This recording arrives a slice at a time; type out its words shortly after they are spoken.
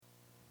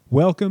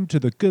Welcome to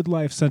the Good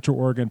Life Central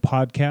Oregon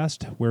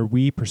podcast, where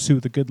we pursue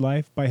the good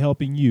life by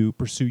helping you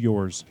pursue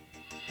yours.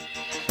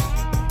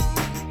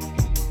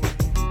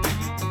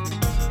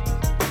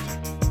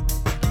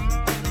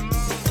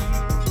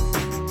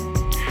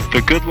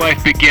 The good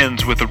life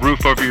begins with a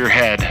roof over your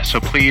head, so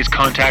please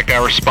contact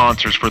our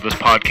sponsors for this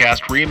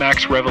podcast,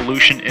 RE/MAX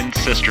Revolution and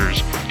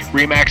Sisters.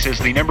 RE/MAX is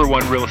the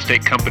 #1 real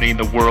estate company in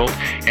the world,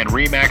 and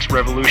RE/MAX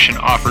Revolution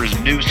offers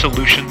new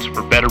solutions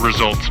for better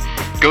results.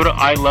 Go to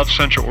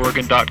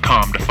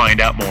ilovecentraloregon.com to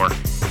find out more.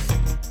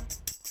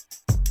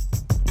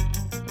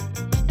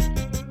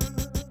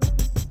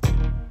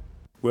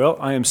 Well,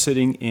 I am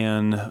sitting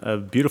in a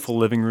beautiful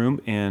living room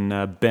in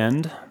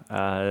Bend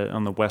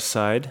on the west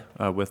side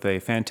with a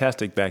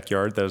fantastic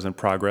backyard that is in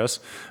progress,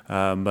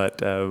 but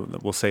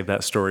we'll save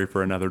that story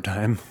for another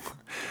time.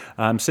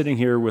 I'm sitting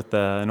here with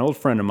an old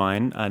friend of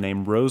mine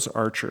named Rose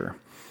Archer.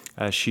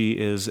 She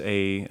is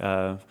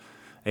a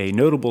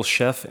notable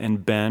chef in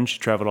Bend. She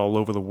traveled all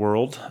over the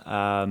world.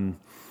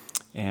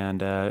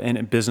 And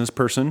a business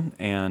person,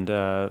 and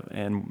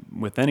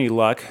with any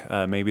luck,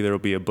 maybe there will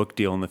be a book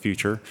deal in the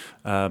future,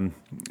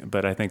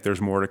 but I think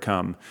there's more to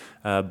come.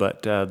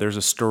 But there's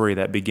a story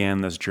that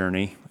began this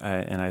journey,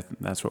 and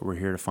that's what we're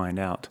here to find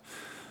out.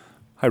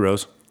 Hi,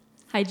 Rose.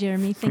 Hi,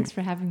 Jeremy. Thanks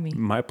for having me.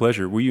 My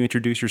pleasure. Will you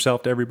introduce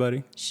yourself to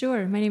everybody?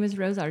 Sure. My name is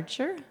Rose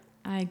Archer.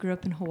 I grew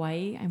up in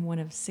Hawaii. I'm one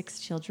of 6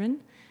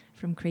 children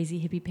from crazy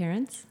hippie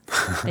parents.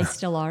 They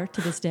still are to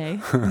this day.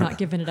 I'm not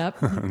giving it up.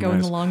 Going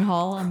Nice. the long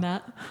haul on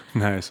that.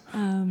 Nice.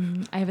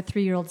 I have a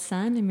 3-year-old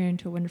son. I'm married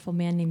to a wonderful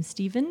man named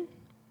Steven.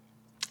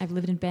 I've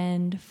lived in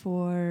Bend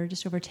for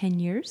just over 10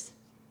 years.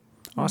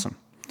 Awesome.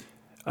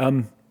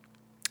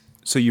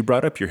 So you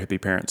brought up your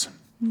hippie parents.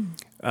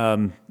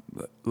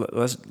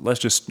 Let's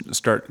just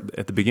start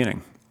at the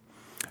beginning.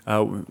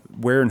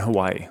 Where in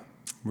Hawaii?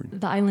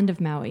 The island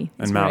of Maui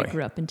is In where Maui. I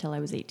grew up until I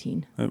was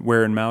 18.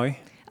 Where in Maui?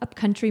 Up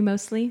country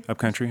mostly.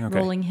 Upcountry? Okay.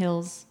 Rolling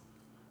hills.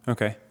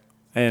 Okay.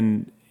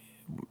 And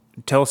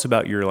tell us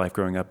about your life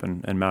growing up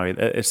in Maui.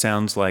 It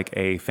sounds like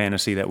a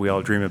fantasy that we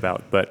all dream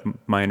about, but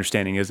my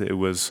understanding is that it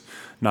was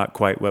not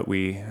quite what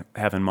we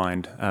have in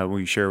mind. Will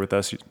you share with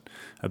us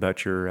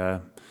about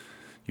your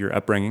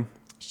upbringing?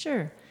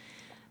 Sure.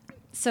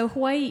 So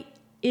Hawaii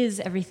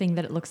is everything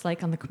that it looks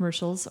like on the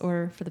commercials,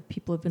 or for the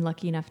people who've been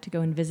lucky enough to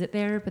go and visit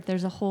there, but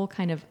there's a whole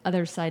kind of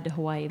other side to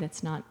Hawaii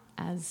that's not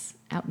as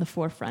out in the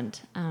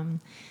forefront.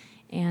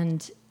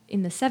 And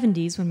in the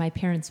 70s, when my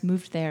parents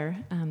moved there,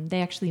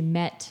 they actually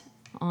met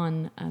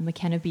on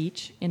McKenna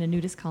Beach in a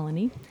nudist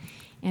colony.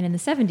 And in the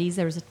 70s,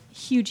 there was a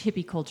huge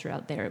hippie culture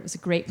out there. It was a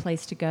great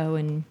place to go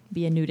and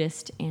be a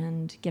nudist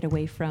and get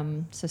away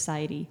from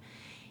society.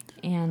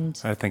 And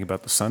I think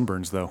about the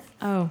sunburns, though.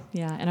 oh,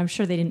 yeah, and I'm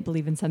sure they didn't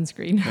believe in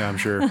sunscreen. Yeah, I'm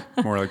sure.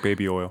 More like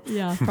baby oil.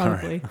 Yeah,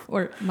 probably.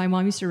 Or my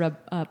mom used to rub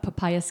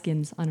papaya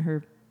skins on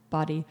her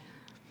body.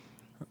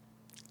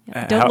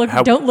 Yeah,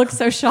 don't look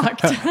so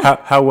shocked.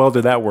 How well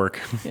did that work?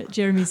 Yeah,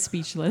 Jeremy's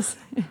speechless.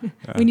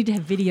 We need to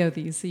have video of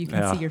these so you can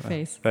Yeah, see your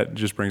face. That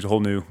just brings a whole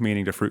new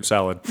meaning to fruit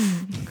salad.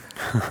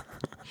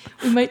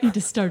 We might need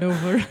to start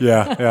over.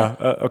 Yeah.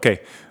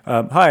 Okay.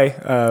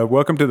 Hi.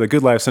 Welcome to the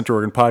Good Life Central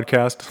Oregon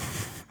podcast.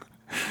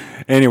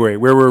 Anyway,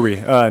 where were we?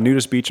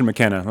 Nudist Beach in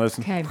McKenna.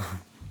 Okay.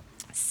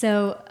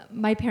 So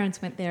my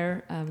parents went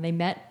there. They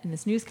met in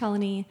this news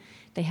colony.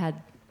 They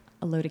had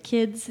a load of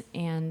kids,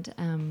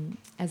 and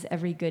as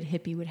every good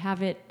hippie would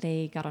have it,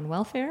 they got on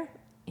welfare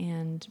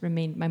and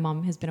remained. My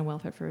mom has been on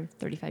welfare for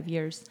 35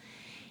 years.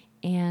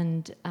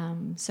 And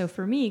so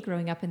for me,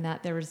 growing up in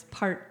that, there was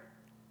part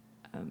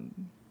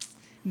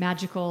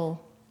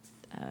magical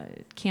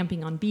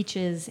camping on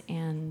beaches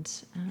and,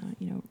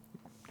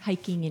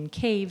 hiking in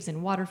caves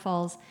and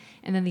waterfalls.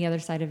 And then the other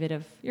side of it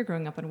of you're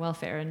growing up on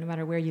welfare, and no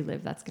matter where you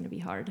live, that's going to be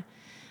hard.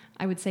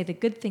 I would say the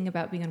good thing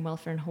about being on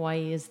welfare in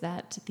Hawaii is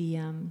that the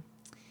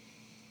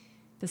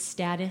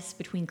status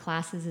between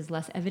classes is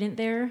less evident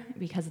there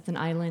because it's an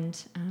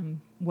island.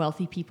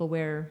 Wealthy people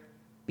wear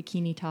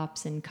bikini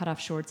tops and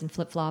cutoff shorts and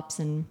flip-flops,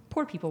 and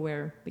poor people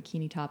wear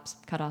bikini tops,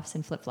 cutoffs,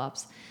 and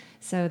flip-flops.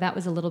 So that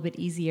was a little bit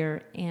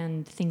easier,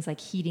 and things like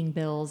heating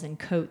bills and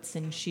coats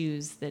and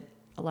shoes that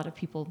a lot of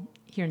people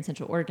here in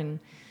Central Oregon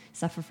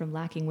suffer from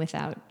lacking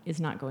without is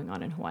not going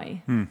on in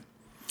Hawaii.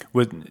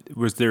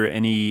 Was there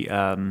any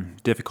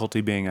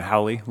difficulty being a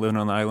haole living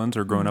on the islands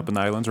or growing up in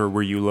the islands, or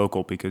were you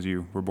local because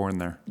you were born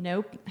there?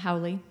 Nope,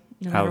 haole,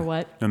 no matter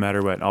what. No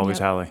matter what, always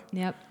Yep. haole.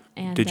 Yep.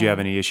 And, Did you have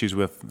any issues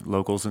with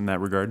locals in that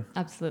regard?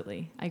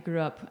 Absolutely. I grew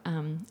up,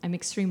 I'm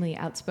extremely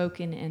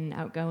outspoken and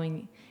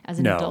outgoing as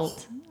an No.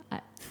 adult.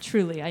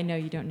 Truly, I know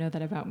you don't know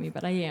that about me,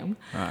 but I am.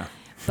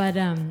 But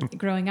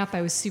growing up,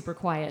 I was super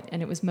quiet,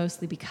 and it was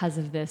mostly because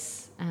of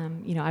this.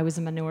 I was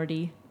a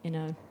minority in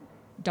a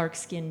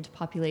dark-skinned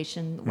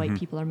population. White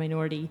people are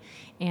minority,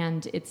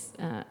 and it's.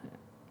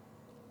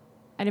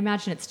 I'd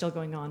imagine it's still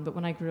going on, but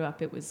when I grew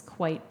up, it was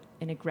quite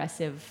an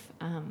aggressive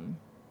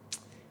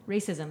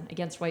racism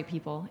against white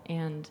people,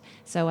 and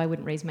so I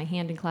wouldn't raise my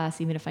hand in class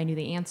even if I knew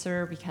the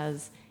answer,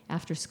 because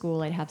after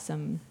school I'd have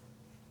some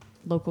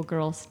local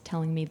girls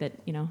telling me that,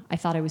 I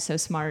thought I was so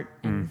smart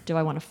and do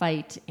I want to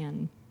fight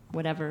and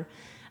whatever.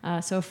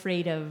 So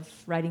afraid of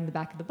riding the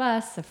back of the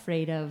bus,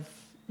 afraid of,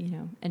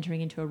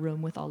 entering into a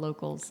room with all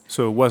locals.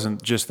 So it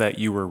wasn't just that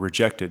you were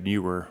rejected,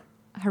 you were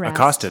Harassed.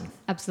 accosted.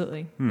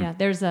 Absolutely. Yeah.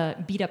 There's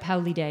a beat up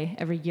haole day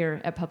every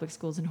year at public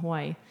schools in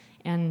Hawaii,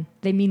 and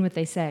they mean what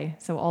they say.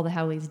 So all the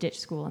haoles ditch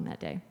school on that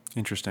day.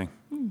 Interesting.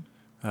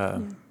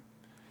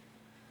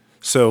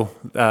 So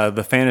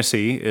the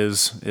fantasy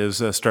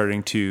is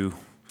starting to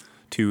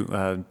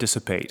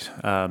dissipate.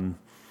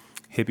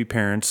 Hippie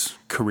parents,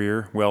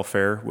 career,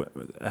 welfare.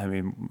 I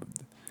mean,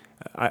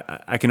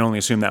 I can only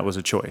assume that was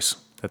a choice,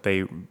 that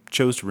they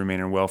chose to remain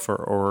in welfare,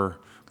 or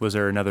was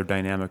there another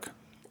dynamic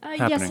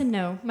happening? Yes and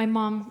no. My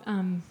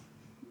mom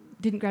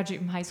didn't graduate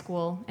from high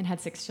school and had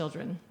 6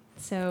 children.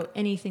 So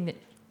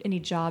any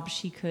job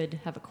she could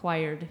have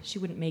acquired, she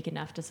wouldn't make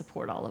enough to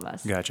support all of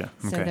us. Gotcha.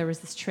 Okay. So there was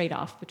this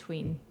trade-off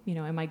between,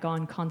 am I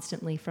gone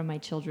constantly from my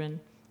children,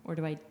 or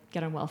do I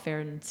get on welfare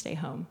and stay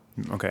home?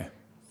 Okay.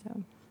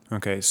 So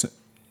Okay.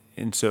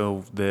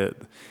 So the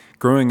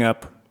growing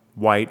up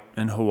white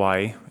in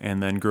Hawaii,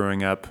 and then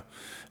growing up,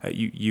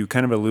 you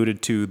kind of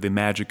alluded to the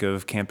magic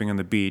of camping on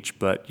the beach,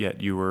 but yet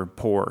you were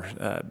poor.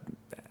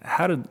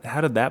 How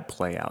did that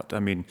play out? I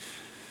mean,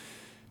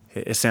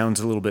 it sounds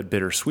a little bit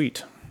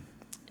bittersweet.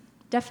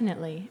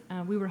 definitely.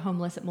 We were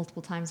homeless at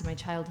multiple times in my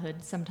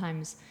childhood,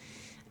 sometimes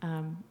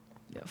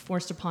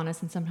forced upon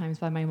us and sometimes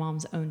by my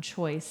mom's own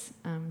choice.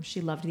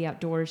 She loved the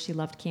outdoors. She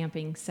loved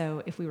camping.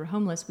 So if we were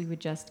homeless, we would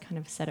just kind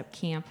of set up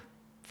camp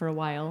for a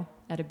while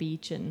at a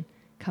beach and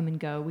come and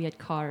go. We had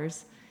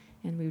cars,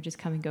 and we would just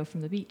come and go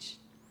from the beach.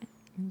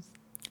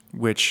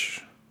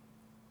 Which,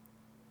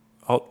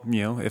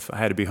 if I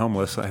had to be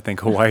homeless, I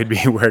think Hawaii would be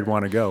where I'd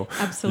want to go.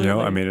 Absolutely.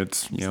 I mean,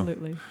 it's,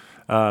 Absolutely.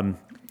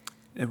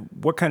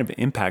 What kind of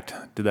impact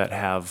did that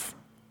have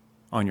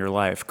on your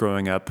life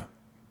growing up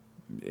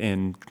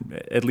in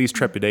at least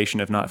trepidation,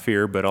 if not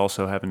fear, but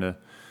also having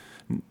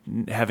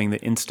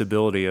the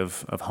instability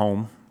of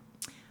home?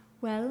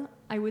 Well,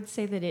 I would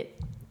say that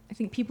I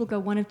think people go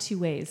one of two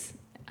ways.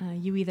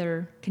 You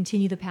either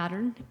continue the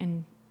pattern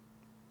and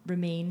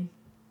remain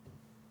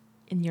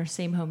in your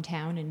same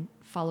hometown and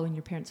follow in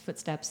your parents'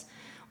 footsteps,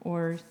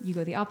 or you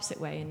go the opposite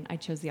way, and I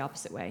chose the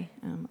opposite way.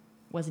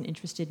 Wasn't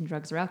interested in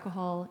drugs or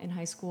alcohol in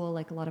high school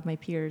like a lot of my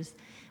peers.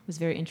 Was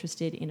very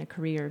interested in a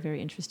career, very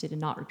interested in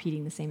not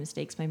repeating the same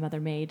mistakes my mother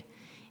made.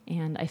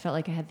 And I felt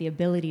like I had the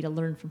ability to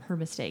learn from her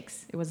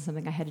mistakes. It wasn't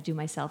something I had to do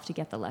myself to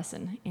get the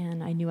lesson.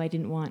 And I knew I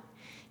didn't want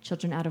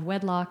children out of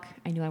wedlock.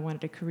 I knew I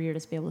wanted a career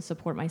to be able to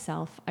support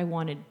myself. I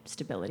wanted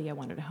stability. I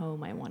wanted a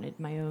home. I wanted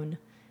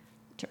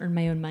to earn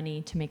my own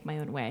money, to make my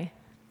own way.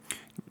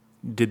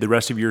 Did the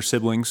rest of your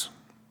siblings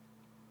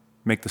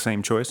make the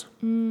same choice?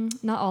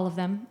 Not all of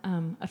them.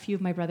 A few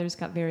of my brothers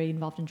got very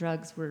involved in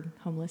drugs, were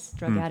homeless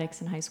drug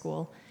addicts in high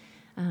school.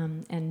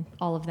 And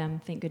all of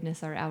them, thank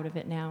goodness, are out of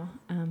it now.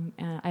 And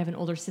I have an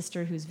older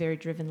sister who's very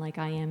driven like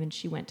I am, and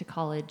she went to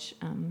college,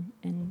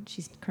 and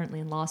she's currently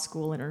in law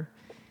school in her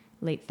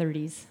late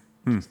 30s.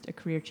 Just a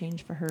career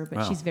change for her, but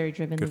Wow. she's very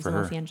driven, Good lives for in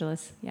Los her.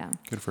 Angeles. Yeah.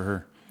 Good for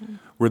her.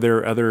 Were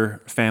there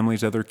other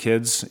families, other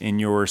kids in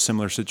your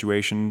similar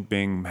situation,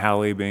 being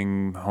haole,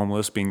 being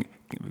homeless, being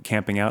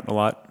camping out a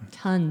lot?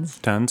 Tons,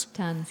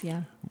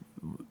 yeah.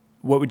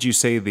 What would you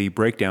say the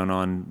breakdown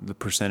on the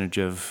percentage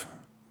of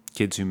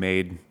kids who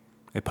made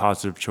a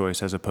positive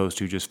choice as opposed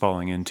to just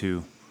falling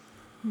into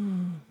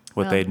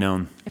what Well, they'd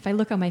known? If I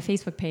look on my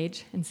Facebook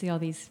page and see all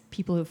these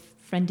people who've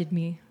friended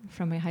me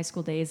from my high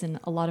school days, and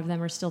a lot of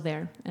them are still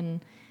there, and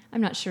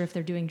I'm not sure if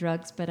they're doing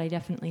drugs, but I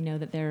definitely know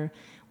that they're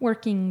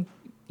working,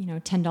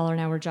 $10 an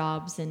hour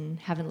jobs and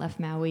haven't left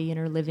Maui and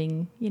are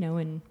living,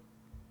 in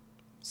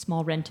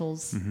small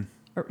rentals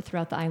or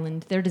throughout the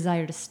island. Their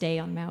desire to stay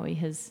on Maui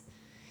it's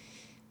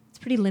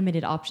pretty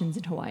limited options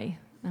in Hawaii.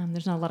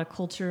 There's not a lot of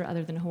culture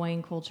other than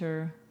Hawaiian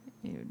culture.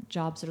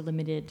 Jobs are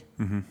limited.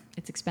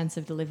 It's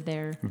expensive to live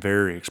there.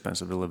 Very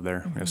expensive to live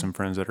there. I have some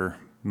friends that are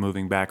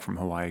moving back from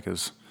Hawaii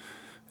because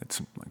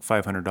it's like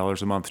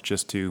 $500 a month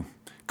just to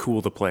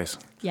cool the place.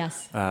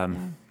 Yes.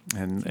 And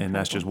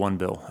that's just one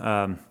bill.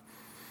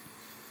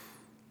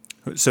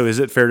 So is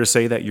it fair to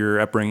say that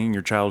your upbringing,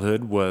 your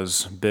childhood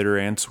was bitter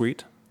and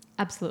sweet?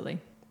 Absolutely.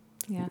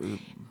 Yeah.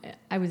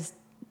 I was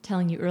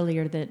telling you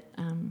earlier that,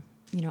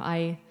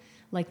 I,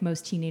 like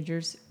most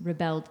teenagers,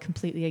 rebelled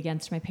completely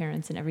against my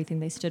parents and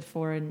everything they stood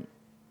for,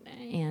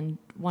 and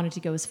wanted to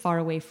go as far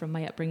away from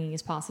my upbringing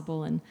as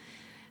possible. And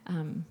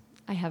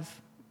I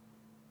have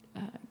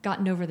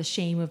gotten over the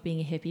shame of being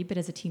a hippie, but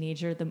as a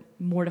teenager, the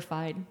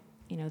mortified,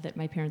 that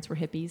my parents were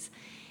hippies,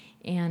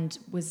 and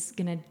was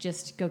going to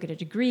just go get a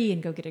degree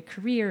and go get a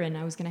career. And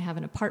I was going to have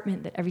an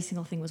apartment that every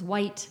single thing was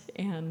white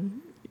and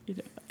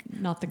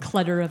not the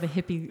clutter of a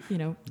hippie,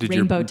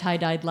 rainbow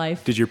tie-dyed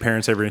life. Did your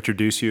parents ever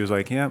introduce you as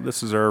like, yeah,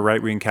 this is our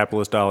right-wing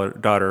capitalist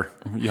daughter.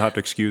 You'll have to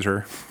excuse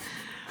her.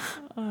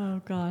 Oh,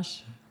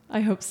 gosh.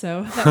 I hope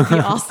so. That would be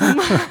awesome.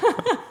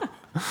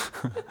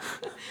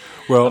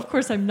 Well, Of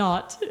course, I'm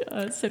not.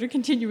 So to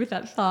continue with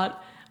that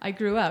thought, I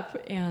grew up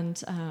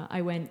and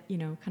I went,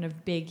 kind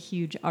of big,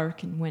 huge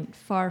arc and went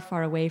far,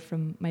 far away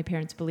from my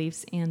parents'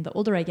 beliefs. And the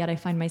older I get, I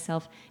find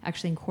myself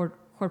actually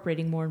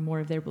incorporating more and more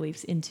of their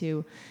beliefs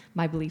into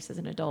my beliefs as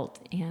an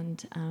adult,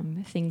 and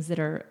things that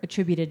are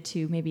attributed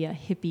to maybe a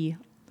hippie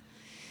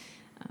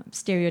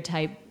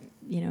stereotype,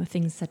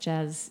 things such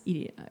as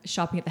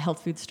shopping at the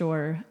health food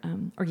store,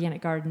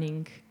 organic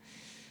gardening,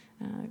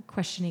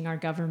 questioning our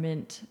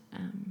government,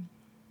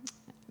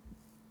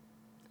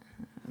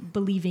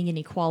 believing in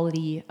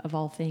equality of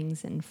all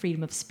things and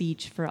freedom of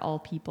speech for all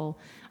people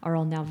are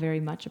all now very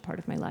much a part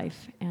of my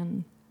life.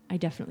 And I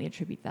definitely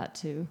attribute that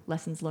to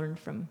lessons learned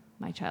from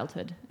my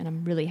childhood, and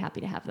I'm really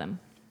happy to have them.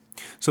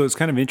 So it's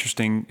kind of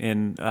interesting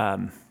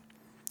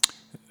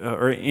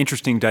or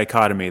interesting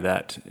dichotomy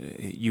that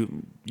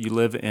you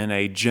live in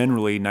a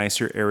generally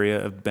nicer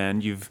area of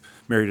Bend. You've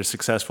married a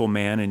successful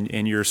man,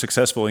 and you're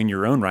successful in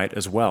your own right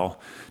as well.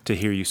 To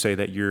hear you say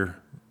that you're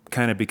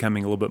kind of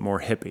becoming a little bit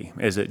more hippie.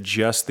 Is it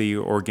just the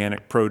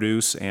organic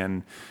produce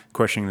and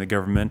questioning the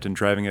government and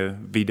driving a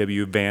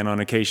VW van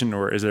on occasion,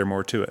 or is there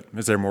more to it?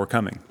 Is there more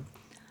coming?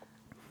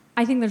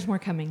 I think there's more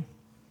coming.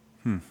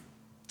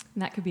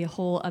 And that could be a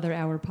whole other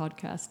hour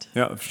podcast.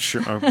 Yeah,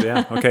 sure.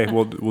 Yeah. Okay.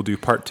 We'll do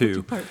part two. We'll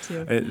do part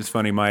two. It's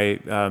funny.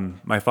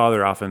 My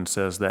father often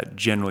says that,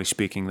 generally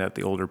speaking, that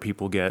the older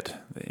people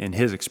get, in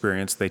his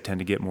experience, they tend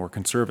to get more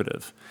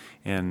conservative.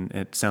 And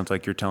it sounds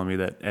like you're telling me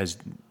that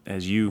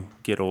as you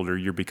get older,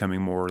 you're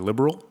becoming more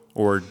liberal,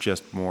 or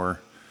just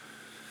more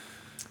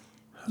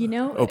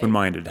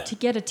open-minded. To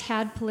get a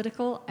tad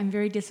political, I'm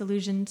very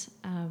disillusioned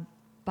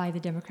by the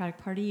Democratic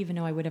Party, even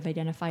though I would have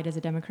identified as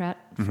a Democrat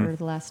for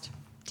the last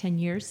 10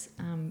 years,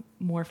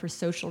 more for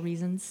social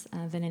reasons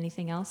than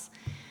anything else.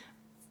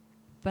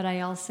 But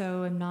I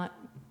also am not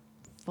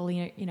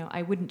fully,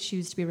 I wouldn't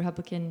choose to be a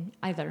Republican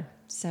either.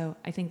 So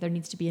I think there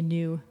needs to be a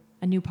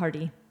new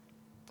party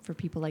for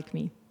people like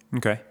me.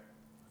 Okay.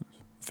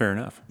 Fair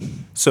enough.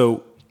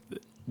 So,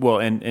 well,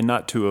 and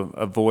not to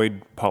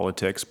avoid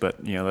politics,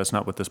 but, that's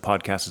not what this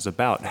podcast is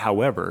about.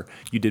 However,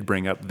 you did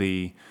bring up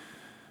the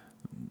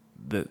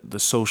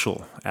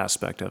social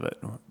aspect of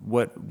it.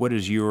 What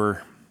is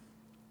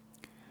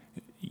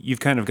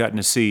you've kind of gotten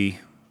to see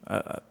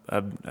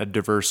a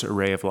diverse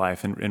array of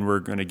life, and we're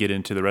going to get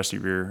into the rest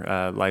of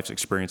your life's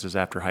experiences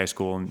after high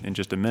school in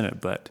just a minute,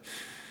 but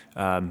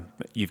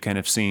you've kind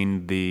of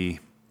seen the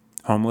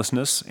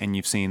homelessness, and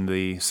you've seen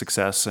the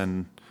success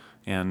and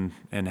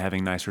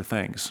having nicer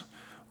things.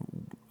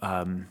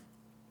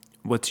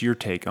 What's your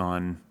take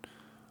on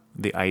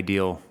the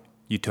ideal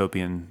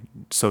utopian,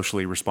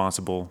 socially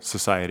responsible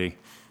society?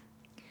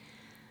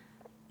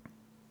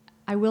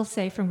 I will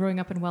say, from growing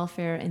up in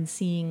welfare and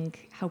seeing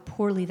how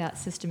poorly that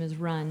system is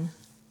run,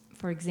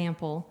 for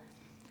example,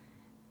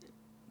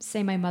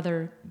 say my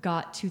mother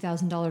got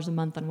 $2,000 a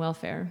month on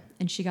welfare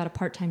and she got a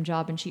part-time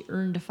job and she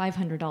earned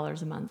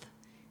 $500 a month.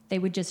 They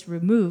would just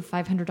remove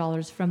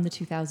 $500 from the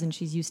 $2,000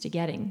 she's used to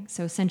getting.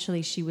 So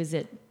essentially she was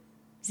at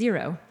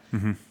zero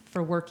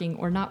for working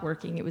or not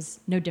working. It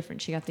was no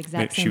different. She got the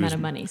exact same amount of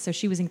money. So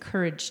she was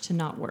encouraged to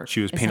not work.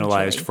 She was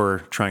penalized for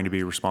trying to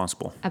be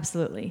responsible.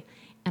 Absolutely.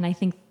 And I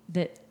think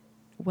that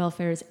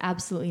welfare is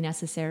absolutely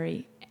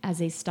necessary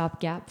as a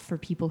stopgap for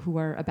people who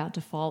are about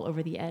to fall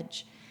over the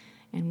edge.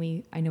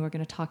 And I know we're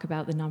going to talk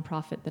about the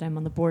nonprofit that I'm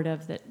on the board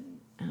of that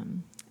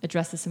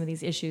addresses some of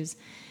these issues.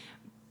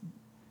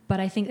 But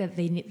I think that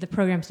the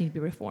programs need to be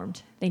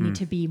reformed. They need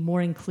to be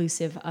more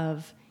inclusive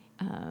of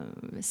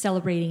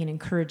celebrating and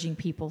encouraging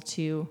people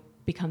to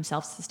become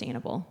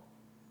self-sustainable.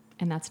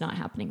 And that's not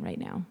happening right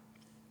now.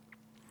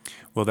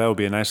 Well, that will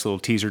be a nice little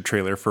teaser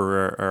trailer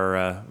for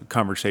our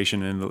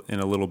conversation in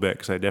a little bit,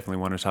 because I definitely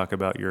want to talk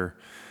about your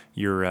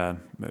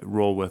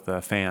role with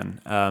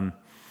FAN.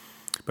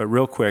 But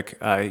real quick,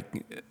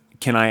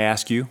 can I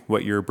ask you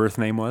what your birth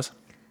name was?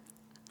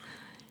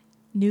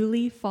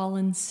 Newly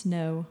Fallen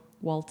Snow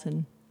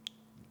Walton.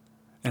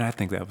 And I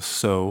think that was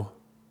so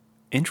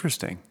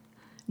interesting.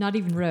 Not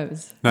even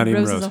Rose. Not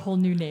even Rose Rose. is a whole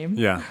new name.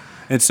 Yeah,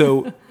 and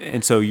so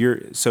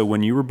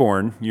when you were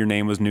born, your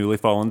name was Newly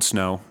Fallen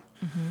Snow.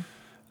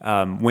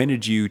 When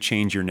did you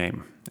change your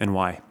name, and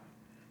why?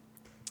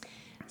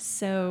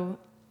 So,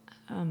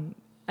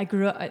 I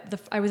grew up.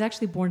 I was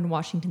actually born in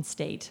Washington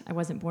State. I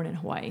wasn't born in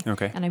Hawaii.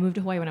 Okay. And I moved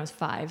to Hawaii when I was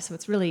 5. So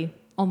it's really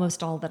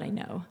almost all that I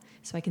know.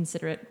 So I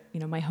consider it,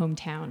 my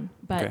hometown.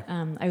 But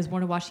Okay. I was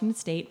born in Washington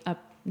State, up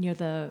near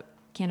the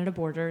Canada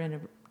border in a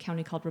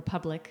county called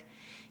Republic.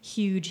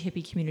 Huge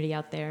hippie community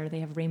out there. They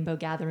have rainbow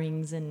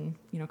gatherings and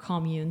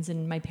communes.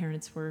 And my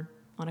parents were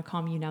on a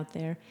commune out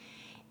there,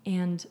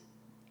 and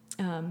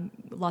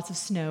lots of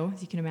snow,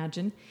 as you can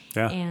imagine.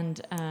 Yeah.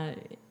 And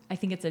I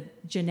think it's a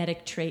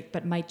genetic trait,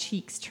 but my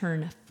cheeks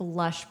turn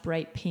flush,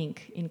 bright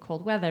pink in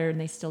cold weather,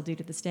 and they still do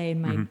to this day,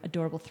 and my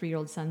adorable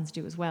 3-year-old sons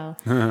do as well.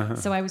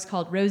 So I was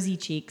called Rosy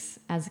Cheeks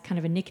as kind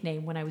of a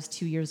nickname when I was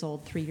 2 years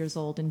old, 3 years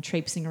old, and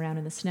traipsing around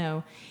in the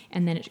snow.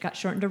 And then it got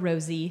shortened to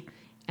Rosie,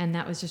 and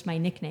that was just my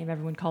nickname.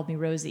 Everyone called me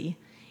Rosie.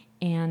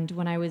 And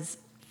when I was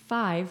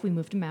 5, we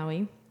moved to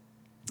Maui,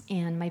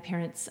 And my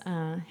parents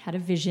had a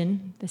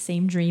vision, the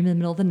same dream in the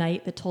middle of the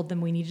night that told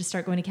them we needed to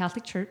start going to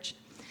Catholic church.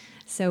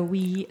 So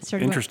we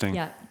started. Interesting.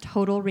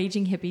 Total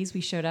raging hippies.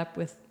 We showed up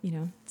with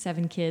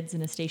 7 kids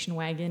in a station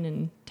wagon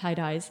and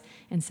tie-dyes,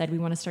 and said we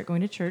want to start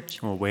going to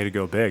church. Well, way to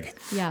go big.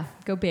 Yeah,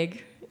 go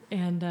big.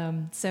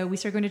 And so we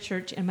started going to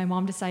church, and my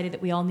mom decided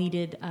that we all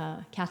needed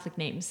Catholic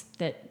names.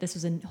 That this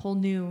was a whole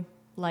new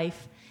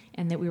life,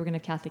 and that we were going to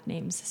have Catholic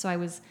names. So I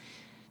was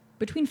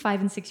between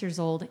 5 and 6 years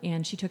old,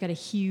 and she took out a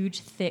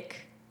huge,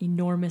 thick,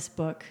 enormous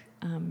book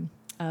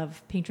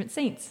of patron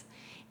saints,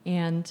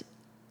 and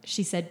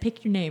she said,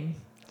 "Pick your name."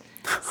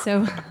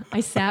 So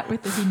I sat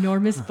with this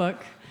enormous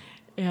book,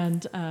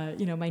 and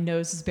my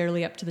nose is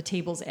barely up to the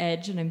table's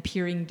edge, and I'm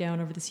peering down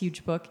over this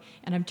huge book,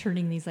 and I'm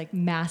turning these like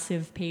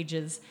massive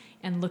pages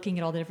and looking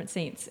at all the different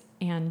saints,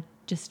 and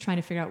just trying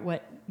to figure out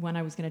what one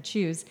I was going to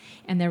choose.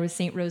 And there was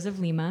Saint Rose of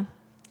Lima,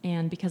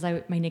 and because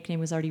my nickname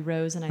was already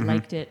Rose, and I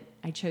liked it,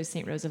 I chose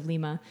Saint Rose of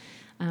Lima.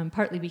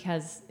 Partly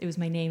because it was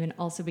my name, and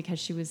also because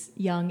she was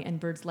young and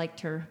birds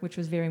liked her, which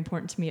was very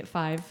important to me at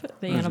 5.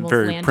 The animals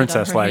very landed on her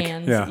princess-like,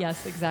 hands. yeah.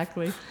 Yes,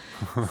 exactly.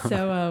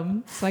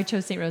 So I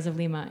chose St. Rose of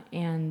Lima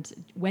and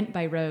went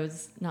by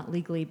Rose, not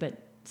legally, but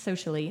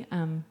socially,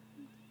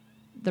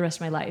 the rest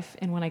of my life.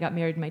 And when I got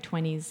married in my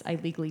 20s, I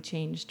legally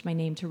changed my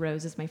name to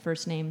Rose as my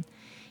first name,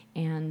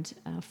 and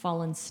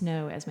Fallen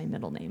Snow as my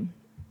middle name.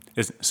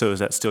 So is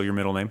that still your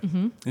middle name?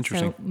 Mm-hmm.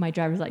 Interesting. So my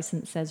driver's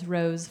license says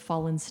Rose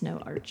Fallen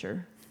Snow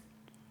Archer.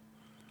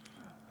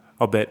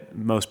 I'll bet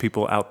most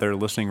people out there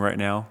listening right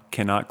now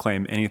cannot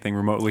claim anything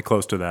remotely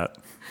close to that.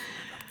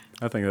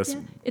 I think that's... Yeah,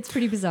 it's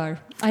pretty bizarre.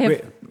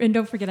 And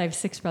don't forget, I have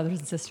 6 brothers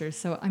and sisters,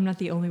 so I'm not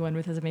the only one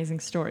with this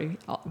amazing story.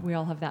 We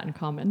all have that in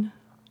common.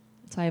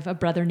 So I have a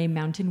brother named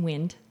Mountain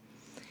Wind,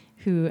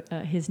 who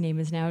his name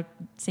is now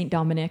St.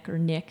 Dominic, or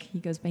Nick. He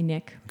goes by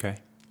Nick. Okay.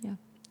 Yeah.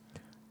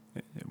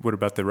 What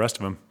about the rest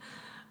of them?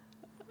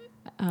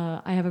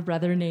 I have a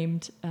brother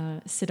named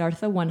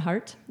Siddhartha One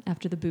Heart,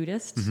 after the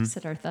Buddhist,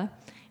 Siddhartha.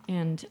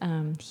 And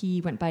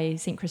he went by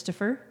St.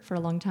 Christopher for a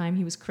long time.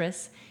 He was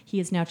Chris. He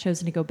has now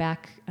chosen to go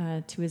back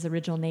to his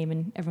original name,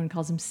 and everyone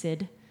calls him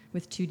Sid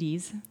with 2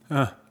 Ds,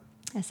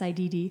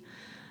 S-I-D-D.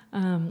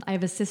 I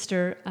have a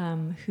sister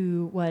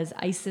who was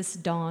Isis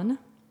Dawn,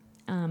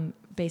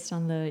 based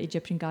on the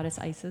Egyptian goddess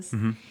Isis.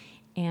 Mm-hmm.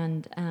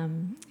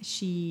 And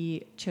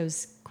she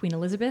chose Queen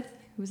Elizabeth,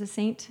 who was a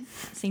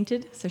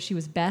sainted. So she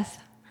was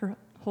Beth her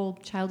whole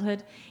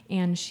childhood.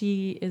 And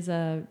she is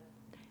a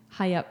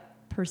high up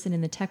person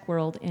in the tech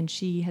world, and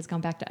she has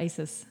gone back to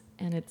ISIS,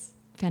 and it's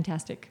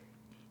fantastic.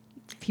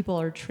 People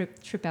are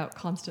trip out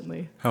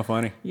constantly. How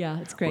funny. Yeah,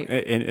 it's great.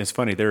 And it's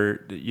funny.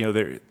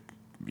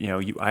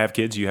 I have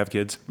kids, you have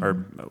kids,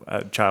 or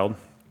a child,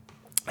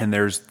 and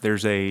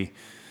there's a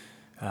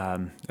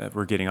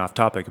we're getting off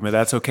topic, but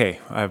that's okay.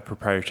 I have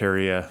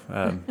proprietary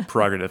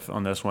prerogative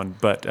on this one,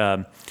 but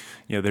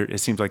it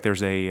seems like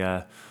there's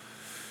a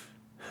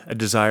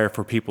desire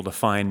for people to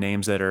find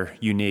names that are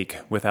unique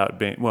without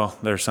being, well,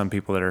 there's some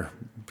people that are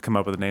come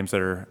up with names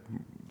that are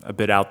a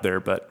bit out there,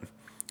 but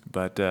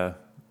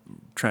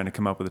trying to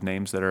come up with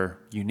names that are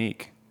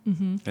unique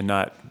and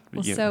not.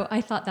 So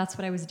I thought that's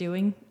what I was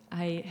doing.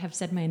 I have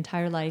said my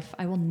entire life,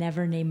 I will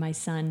never name my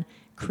son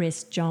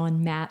Chris,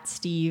 John, Matt,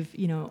 Steve,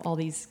 all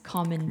these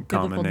common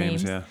biblical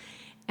names. Yeah.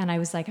 And I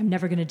was like, I'm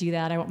never going to do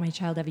that. I want my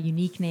child to have a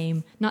unique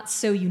name, not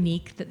so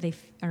unique that they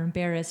are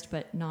embarrassed,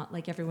 but not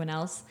like everyone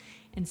else.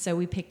 And so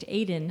we picked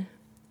Aiden,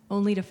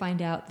 only to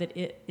find out that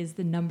it is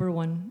the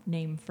 #1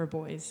 name for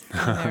boys in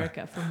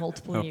America for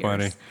multiple years.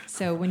 Funny.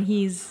 So when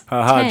he's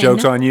 10,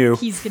 joke's on you.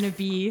 He's going to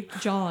be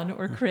John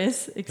or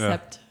Chris,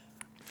 except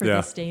for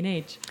this day and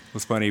age.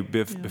 It's funny.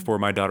 Before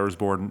my daughter was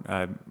born,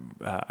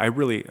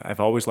 I've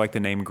always liked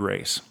the name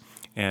Grace.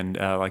 And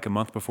like a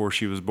month before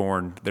she was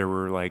born, there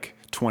were like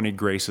 20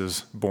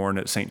 Graces born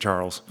at St.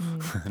 Charles.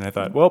 And I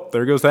thought, well,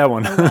 there goes that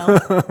one. Oh,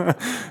 well.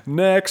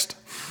 Next.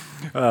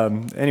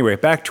 Anyway,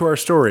 back to our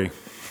story.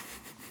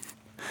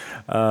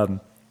 With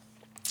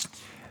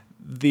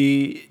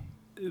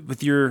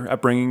your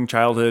upbringing,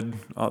 childhood,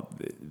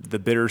 the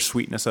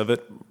bittersweetness of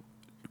it,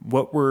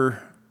 what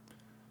were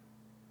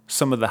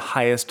some of the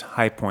highest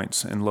high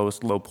points and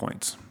lowest low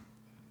points?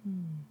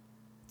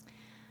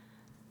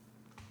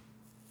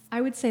 I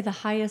would say the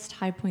highest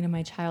high point of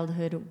my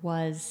childhood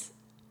was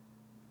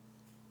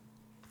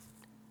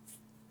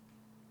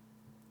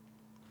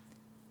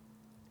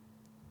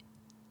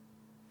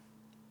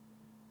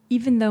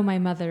even though my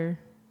mother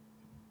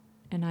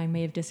and I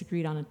may have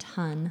disagreed on a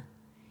ton,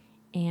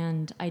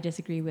 and I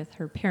disagree with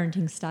her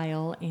parenting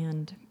style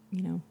and,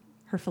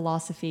 her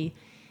philosophy,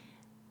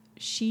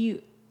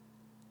 it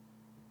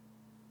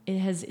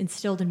has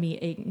instilled in me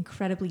an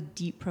incredibly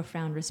deep,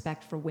 profound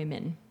respect for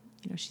women.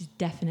 She's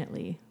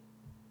definitely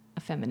a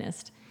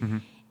feminist. Mm-hmm.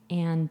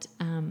 And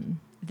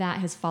that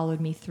has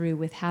followed me through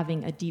with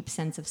having a deep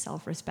sense of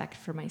self-respect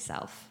for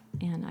myself.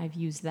 And I've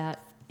used that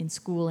in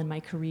school, in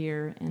my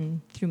career, and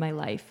through my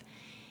life.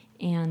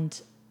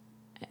 And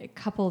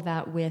couple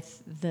that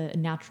with the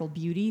natural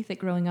beauty that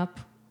growing up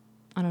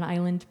on an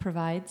island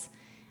provides.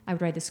 I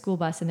would ride the school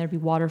bus and there'd be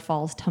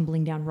waterfalls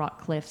tumbling down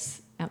rock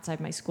cliffs outside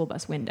my school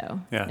bus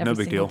window Yeah, every no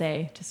big single deal.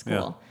 day to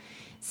school. Yeah.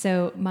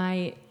 So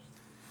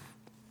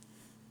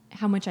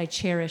how much I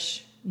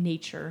cherish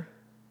nature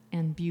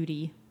and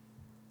beauty,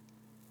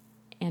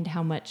 and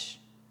how much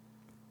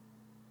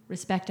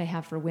respect I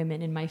have for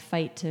women in my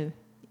fight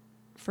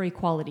for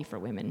equality for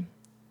women,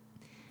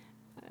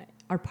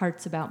 are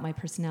parts about my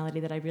personality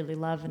that I really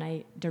love, and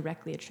I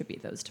directly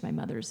attribute those to my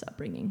mother's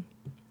upbringing.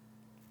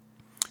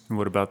 And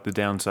what about the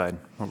downside?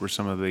 What were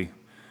some of the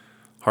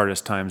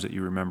hardest times that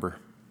you remember,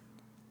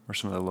 or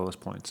some of the lowest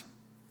points?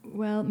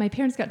 Well, my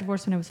parents got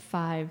divorced when I was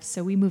 5,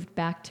 so we moved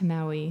back to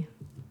Maui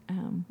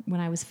when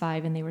I was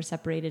 5, and they were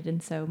separated.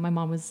 And so my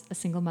mom was a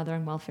single mother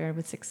on welfare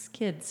with 6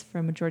 kids for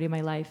a majority of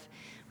my life,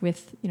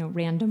 with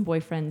random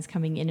boyfriends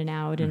coming in and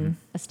out, and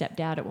a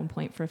stepdad at one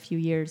point for a few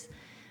years.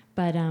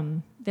 But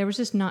there was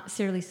just not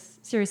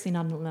seriously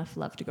not enough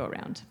love to go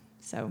around.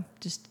 So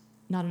just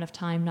not enough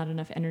time, not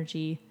enough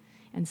energy.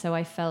 And so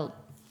I felt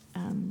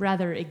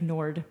rather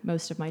ignored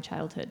most of my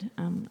childhood.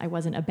 I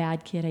wasn't a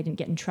bad kid. I didn't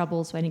get in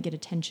trouble, so I didn't get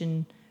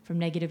attention from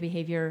negative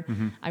behavior.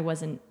 I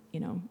wasn't,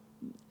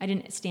 I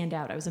didn't stand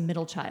out. I was a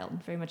middle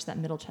child, very much that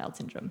middle child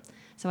syndrome.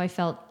 So I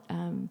felt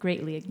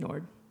greatly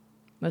ignored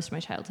most of my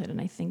childhood. And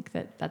I think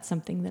that that's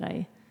something that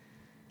I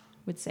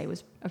would say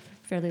was a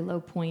fairly low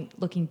point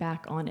looking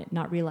back on it,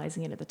 not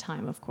realizing it at the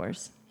time, of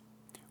course.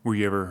 Were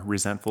you ever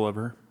resentful of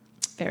her?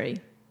 Very.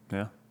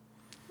 Yeah.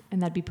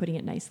 And that'd be putting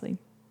it nicely.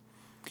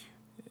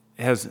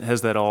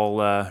 Has that all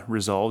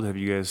resolved? Have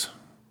you guys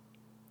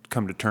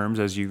come to terms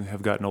as you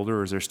have gotten older,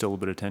 or is there still a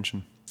bit of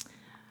tension?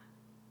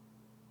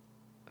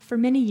 For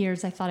many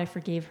years, I thought I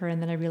forgave her,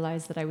 and then I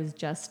realized that I was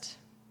just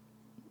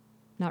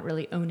not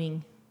really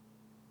owning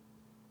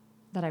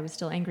that I was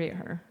still angry at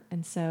her.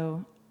 And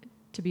so,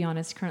 to be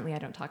honest, currently I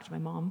don't talk to my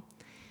mom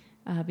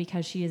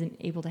because she isn't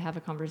able to have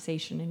a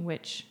conversation in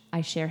which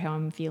I share how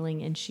I'm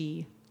feeling, and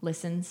she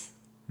listens,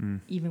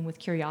 even with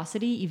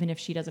curiosity, even if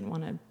she doesn't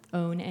want to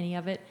own any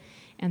of it.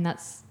 And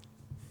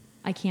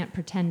I can't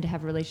pretend to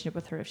have a relationship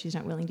with her if she's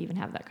not willing to even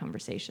have that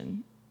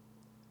conversation.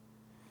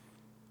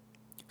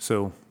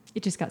 So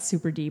It just got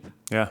super deep.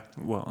 yeah,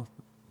 well,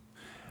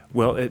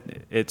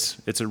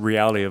 it's a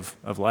reality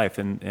of life,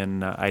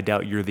 and I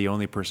doubt you're the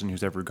only person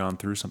who's ever gone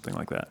through something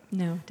like that.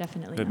 No,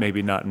 definitely But not.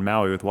 maybe not in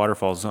Maui with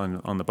waterfalls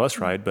on the bus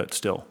ride, but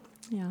still.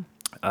 Yeah.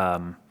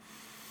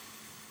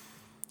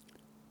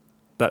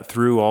 But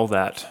through all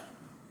that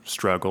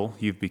struggle,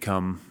 you've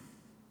become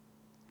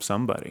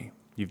somebody.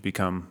 You've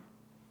become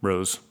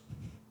Rose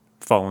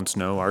Fallen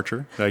Snow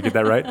Archer. Did I get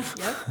that right?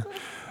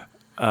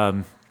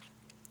 Yep.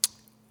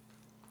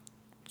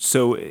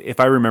 So if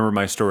I remember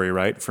my story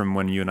right from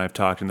when you and I have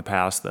talked in the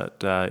past,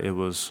 that it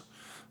was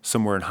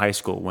somewhere in high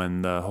school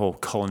when the whole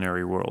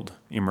culinary world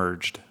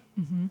emerged.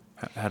 Mm-hmm.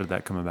 How did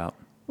that come about?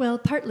 Well,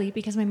 partly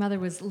because my mother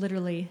was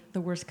literally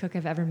the worst cook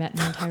I've ever met in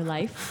my entire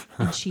life,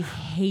 and she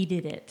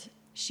hated it.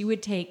 She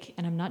would take,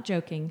 and I'm not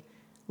joking,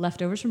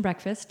 leftovers from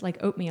breakfast,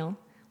 like oatmeal,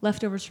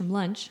 leftovers from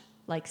lunch,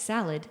 like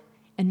salad,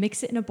 and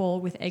mix it in a bowl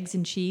with eggs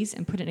and cheese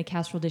and put it in a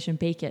casserole dish and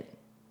bake it.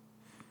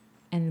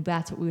 And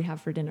that's what we would have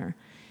for dinner.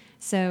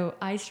 So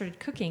I started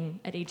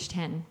cooking at age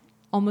 10,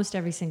 almost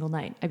every single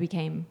night. I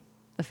became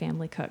the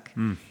family cook.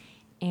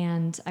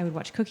 And I would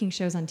watch cooking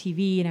shows on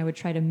TV, and I would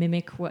try to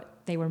mimic what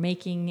they were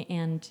making.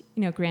 And,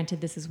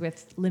 granted, this is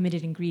with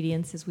limited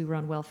ingredients as we were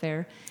on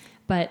welfare.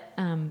 But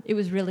it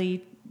was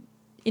really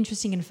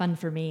interesting and fun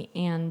for me.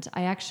 And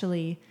I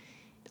actually,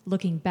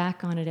 looking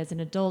back on it as an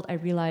adult, I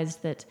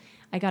realized that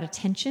I got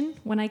attention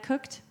when I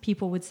cooked.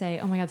 People would say,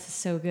 "Oh my God, this is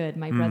so good."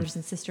 My brothers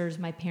and sisters,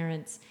 my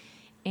parents.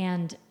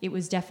 And it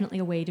was definitely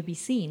a way to be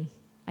seen.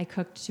 I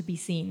cooked to be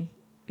seen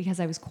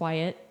because I was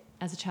quiet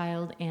as a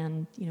child.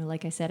 And,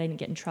 like I said, I didn't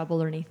get in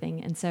trouble or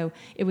anything. And so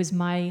it was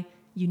my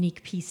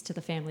unique piece to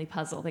the family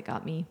puzzle that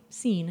got me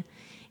seen.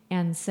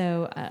 And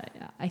so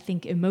I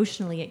think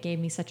emotionally it gave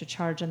me such a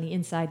charge on the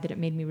inside that it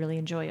made me really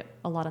enjoy it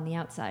a lot on the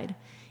outside.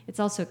 It's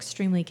also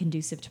extremely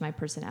conducive to my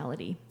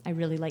personality. I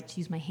really like to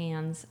use my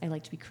hands. I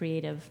like to be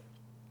creative.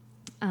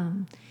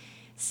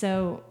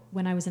 So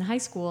when I was in high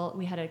school,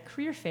 we had a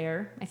career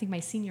fair, I think my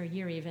senior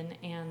year even,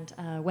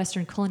 and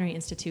Western Culinary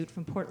Institute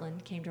from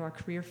Portland came to our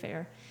career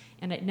fair.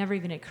 And it never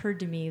even occurred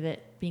to me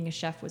that being a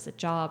chef was a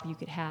job you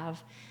could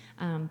have.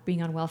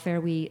 Being on welfare,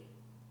 we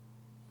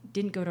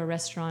didn't go to a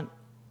restaurant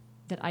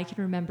that I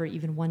can remember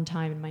even one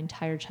time in my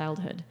entire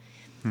childhood,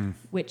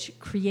 which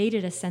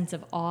created a sense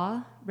of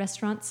awe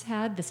restaurants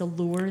had, this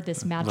allure,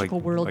 this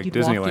magical world like you'd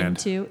Disneyland. walk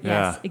into.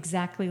 Yeah. Yes,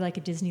 exactly like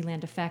a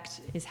Disneyland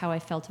effect is how I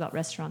felt about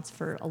restaurants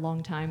for a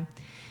long time.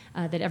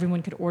 That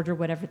everyone could order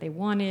whatever they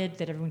wanted,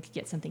 that everyone could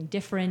get something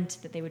different,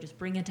 that they would just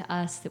bring it to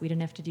us, that we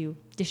didn't have to do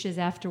dishes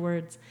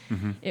afterwards.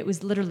 It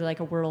was literally like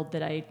a world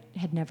that I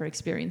had never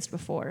experienced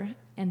before.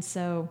 And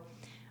so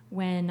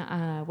when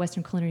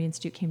Western Culinary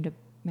Institute came to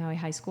Maui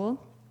High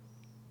School,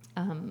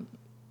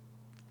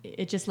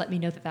 it just let me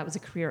know that that was a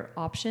career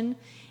option.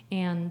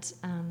 And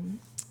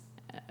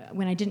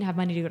when I didn't have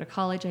money to go to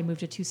college, I moved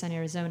to Tucson,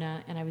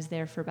 Arizona, and I was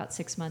there for about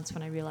 6 months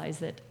when I realized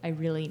that I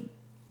really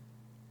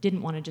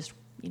didn't want to just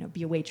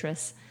be a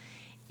waitress.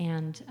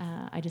 And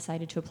I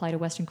decided to apply to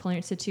Western Culinary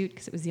Institute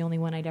because it was the only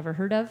one I'd ever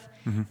heard of.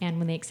 And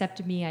when they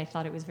accepted me, I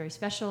thought it was very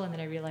special. And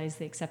then I realized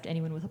they accept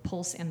anyone with a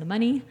pulse and the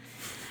money.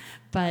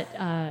 But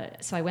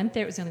so I went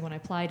there. It was the only one I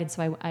applied. And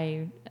so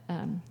I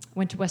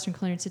went to Western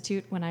Culinary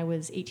Institute when I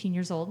was 18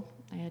 years old.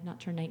 I had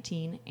not turned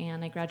 19.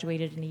 And I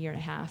graduated in a year and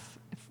a half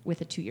with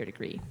a 2-year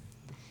degree,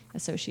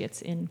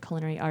 associates in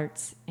culinary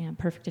arts and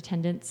perfect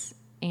attendance.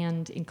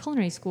 And in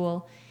culinary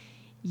school,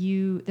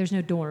 there's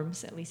no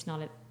dorms, at least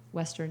not at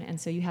Western, and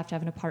so you have to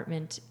have an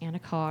apartment and a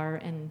car,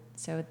 and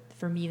so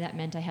for me that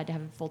meant I had to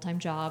have a full-time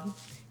job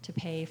to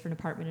pay for an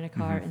apartment and a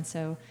car. And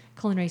so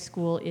culinary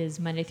school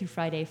is Monday through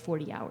Friday,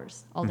 40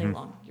 hours all day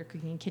long. You're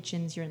cooking in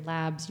kitchens, you're in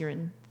labs, you're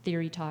in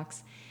theory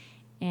talks,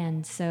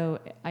 and so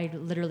I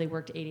literally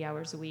worked 80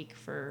 hours a week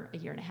for a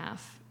year and a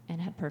half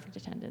and had perfect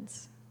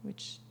attendance,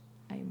 which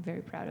I am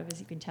very proud of, as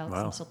you can tell,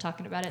 because I'm still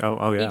talking about it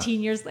yeah. 18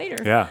 years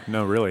later. Yeah,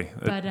 no, really.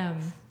 But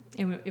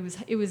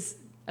it was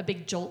a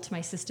big jolt to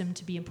my system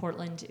to be in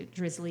Portland,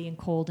 drizzly and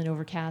cold and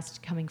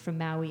overcast, coming from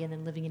Maui and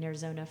then living in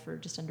Arizona for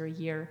just under a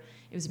year.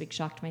 It was a big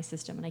shock to my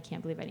system, and I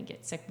can't believe I didn't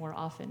get sick more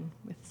often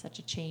with such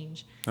a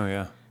change. Oh,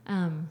 yeah.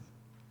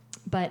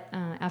 But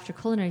after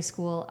culinary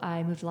school,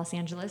 I moved to Los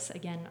Angeles.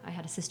 Again, I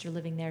had a sister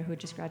living there who had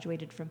just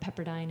graduated from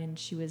Pepperdine, and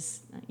she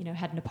was,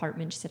 had an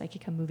apartment. She said I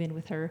could come move in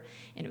with her,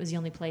 and it was the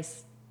only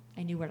place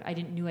I knew where I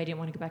didn't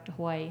want to go back to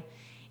Hawaii.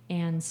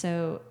 And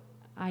so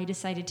I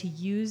decided to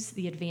use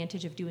the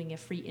advantage of doing a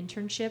free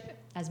internship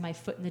as my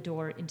foot in the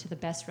door into the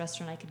best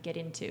restaurant I could get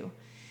into.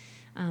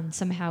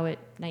 Somehow at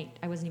night,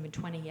 I wasn't even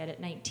 20 yet. At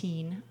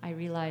 19, I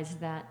realized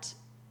that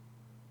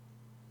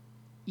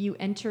you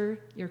enter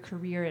your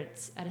career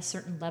at a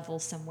certain level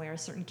somewhere, a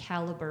certain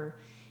caliber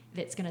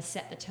that's going to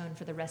set the tone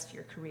for the rest of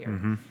your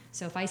career.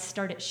 So if I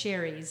start at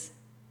Sherry's,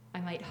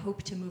 I might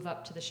hope to move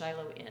up to the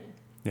Shiloh Inn.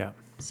 Yeah.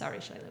 Sorry,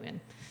 Shiloh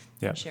Inn.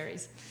 Yeah.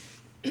 Sherry's.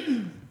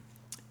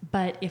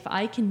 But if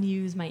I can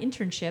use my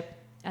internship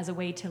as a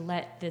way to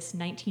let this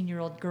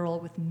 19-year-old girl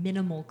with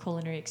minimal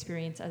culinary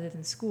experience other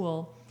than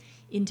school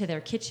into their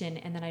kitchen,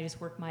 and then I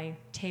just work my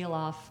tail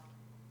off,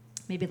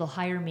 maybe they'll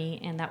hire me,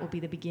 and that will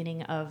be the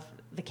beginning of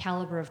the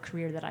caliber of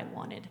career that I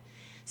wanted.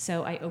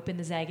 So I opened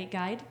the Zagat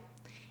Guide,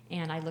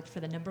 and I looked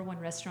for the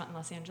 #1 restaurant in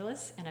Los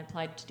Angeles, and I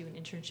applied to do an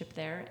internship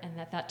there. And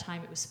at that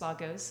time, it was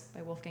Spago's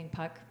by Wolfgang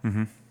Puck.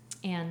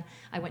 And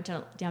I went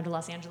down to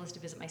Los Angeles to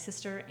visit my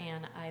sister,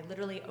 and I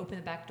literally opened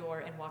the back door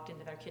and walked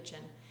into their kitchen.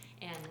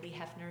 And Lee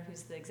Hefner,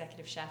 who's the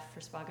executive chef for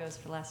Spago's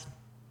for the last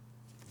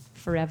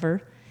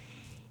forever,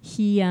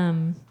 he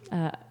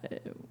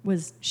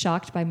was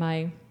shocked by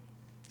my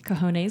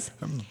cojones.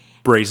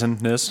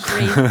 Brazenness.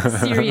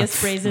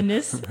 Serious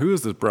brazenness. Who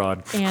is this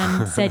broad?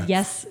 And said,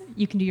 yes,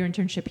 you can do your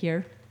internship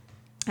here.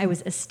 I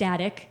was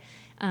ecstatic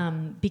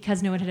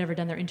because no one had ever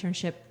done their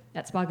internship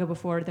at Spago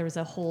before. There was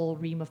a whole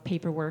ream of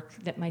paperwork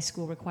that my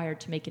school required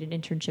to make it an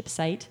internship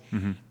site.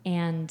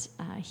 And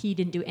he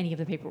didn't do any of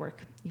the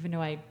paperwork, even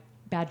though I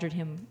badgered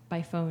him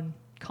by phone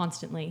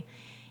constantly.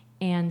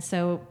 And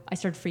so I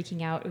started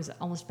freaking out. It was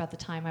almost about the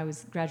time I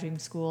was graduating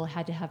school,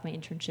 had to have my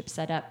internship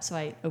set up. So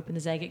I opened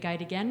the Zagat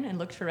Guide again and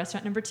looked for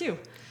restaurant #2,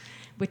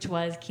 which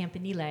was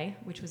Campanile,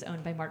 which was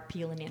owned by Mark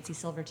Peel and Nancy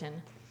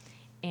Silverton.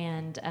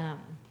 And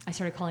I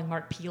started calling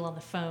Mark Peel on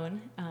the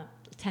phone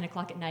 10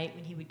 o'clock at night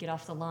when he would get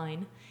off the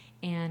line.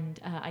 And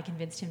I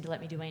convinced him to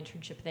let me do my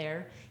internship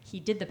there.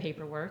 He did the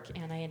paperwork,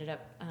 and I ended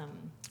up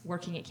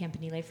working at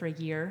Campanile for a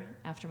year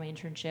after my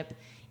internship.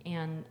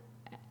 And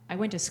I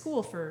went to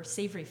school for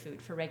savory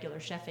food, for regular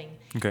chefing.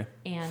 Okay.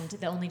 And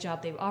the only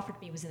job they offered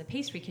me was in the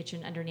pastry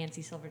kitchen under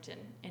Nancy Silverton.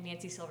 And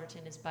Nancy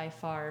Silverton is by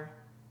far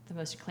the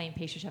most acclaimed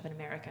pastry chef in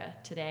America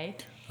today.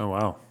 Oh,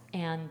 wow.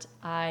 And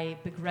I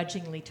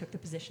begrudgingly took the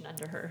position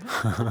under her,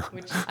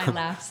 which I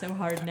laugh so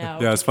hard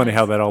now. Yeah, it's funny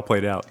how that all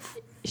played out.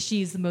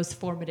 She's the most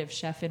formative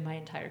chef in my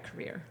entire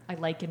career. I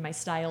liken my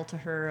style to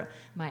her.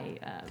 My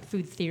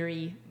food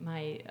theory,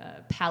 my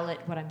palate,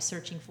 what I'm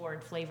searching for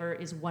in flavor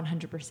is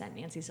 100%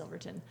 Nancy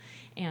Silverton.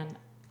 And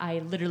I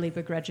literally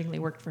begrudgingly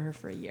worked for her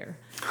for a year.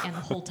 And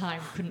the whole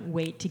time couldn't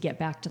wait to get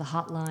back to the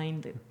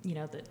hotline,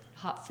 the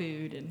hot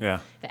food and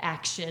the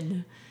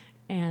action.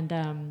 And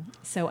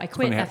so I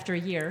quit after a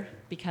year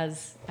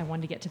because I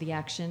wanted to get to the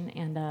action.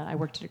 And I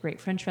worked at a great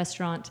French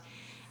restaurant.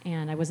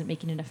 And I wasn't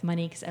making enough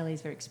money because LA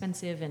is very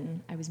expensive,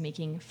 and I was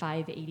making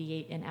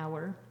 $5.88 an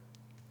hour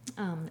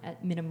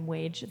at minimum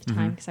wage at the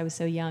time because I was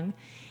so young,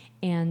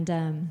 and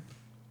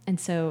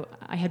so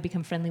I had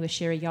become friendly with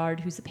Sherry Yard,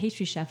 who's the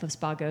pastry chef of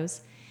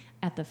Spago's,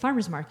 at the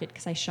farmers market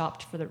because I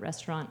shopped for the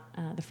restaurant,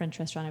 the French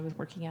restaurant I was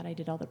working at. I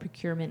did all the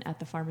procurement at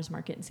the farmers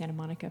market in Santa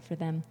Monica for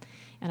them,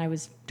 and I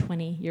was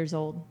 20 years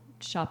old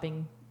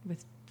shopping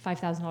with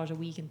 $5,000 a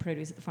week in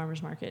produce at the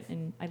farmer's market,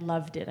 and I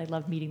loved it. I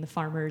loved meeting the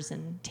farmers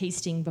and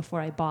tasting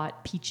before I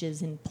bought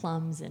peaches and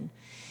plums and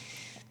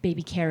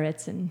baby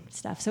carrots and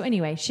stuff. So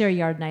anyway, Sherry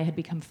Yard and I had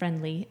become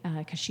friendly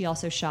because she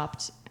also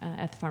shopped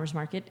at the farmer's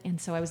market, and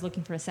so I was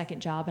looking for a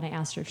second job, and I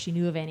asked her if she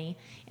knew of any,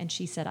 and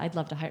she said, I'd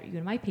love to hire you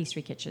in my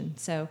pastry kitchen.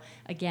 So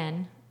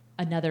again,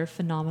 another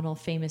phenomenal,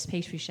 famous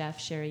pastry chef,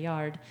 Sherry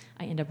Yard.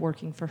 I ended up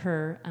working for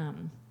her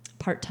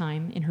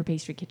part-time in her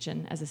pastry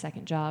kitchen as a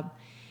second job,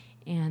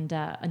 and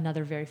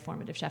another very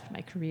formative chef in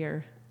my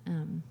career.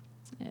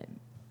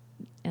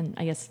 And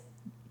I guess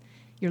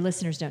your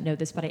listeners don't know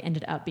this, but I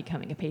ended up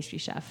becoming a pastry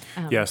chef.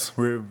 Yes,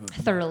 we're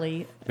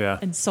thoroughly yeah.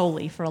 and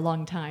solely for a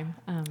long time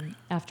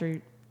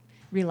after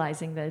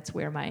realizing that it's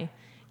where my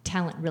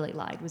talent really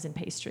lied, was in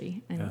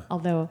pastry. And Yeah.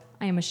 although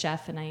I am a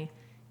chef and I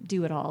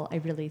do it all, I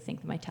really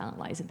think that my talent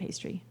lies in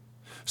pastry.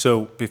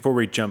 So before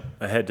we jump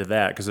ahead to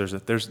that, because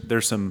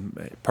there's some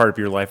part of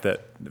your life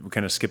that we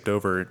kind of skipped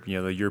over,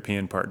 the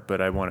European part, but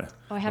I want to.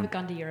 Oh, I haven't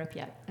gone to Europe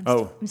yet.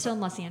 I'm still in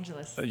Los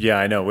Angeles. Yeah,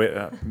 I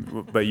know,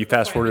 but you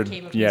fast Before I forwarded.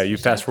 became a Yeah, pastry you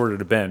fast chef. forwarded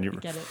to Ben.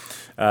 Get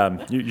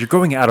it? You're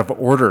going out of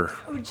order.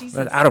 Oh,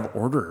 Jesus. Out of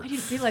order. I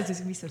didn't realize it was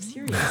going to be so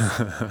serious.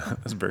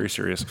 That's very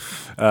serious.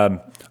 I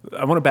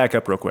want to back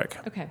up real quick.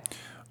 Okay.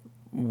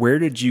 Where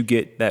did you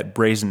get that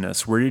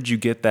brazenness? Where did you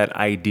get that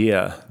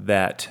idea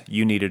that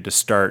you needed to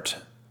start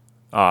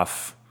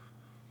off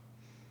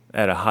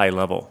at a high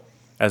level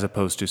as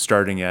opposed to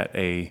starting at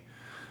a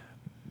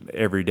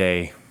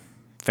everyday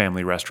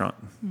family restaurant?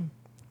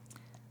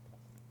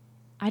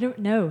 I don't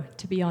know,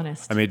 to be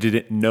honest. I mean, did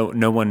it no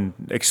one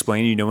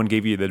explain you? No one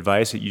gave you the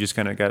advice that you just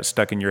kind of got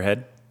stuck in your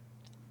head?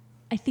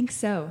 I think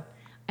so.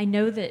 I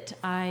know that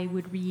I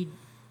would read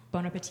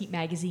Bon Appetit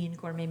magazine,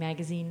 Gourmet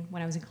magazine,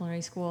 when I was in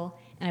culinary school,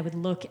 and I would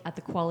look at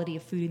the quality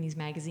of food in these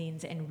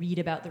magazines and read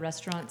about the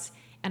restaurants,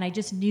 and I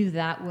just knew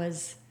that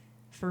was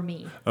for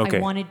me. Okay. I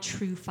wanted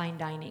true fine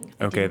dining.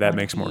 I Okay, didn't that want to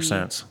makes more be-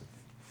 sense.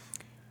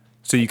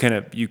 So you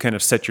kind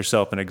of set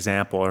yourself an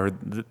example, or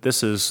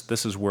this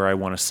is where I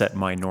want to set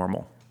my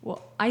normal.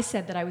 Well, I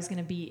said that I was going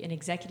to be an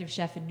executive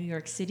chef in New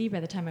York City by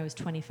the time I was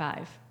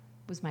 25,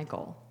 was my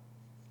goal.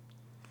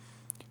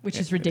 Which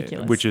is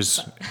ridiculous. Which is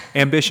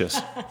ambitious,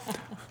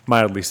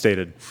 mildly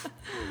stated.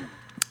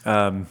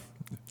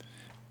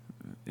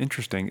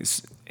 Interesting.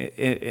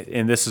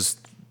 And this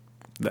is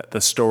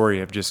the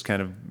story of just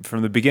kind of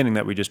from the beginning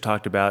that we just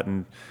talked about,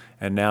 and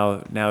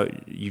now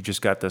you've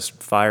just got this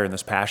fire and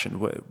this passion.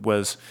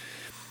 Was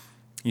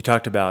you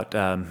talked about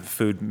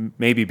food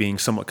maybe being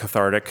somewhat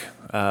cathartic?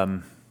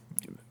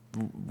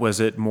 Was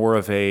it more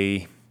of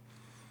a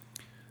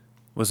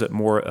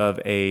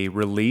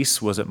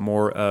release? Was it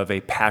more of a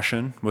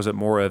passion? Was it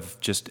more of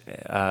just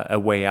a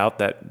way out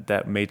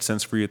that made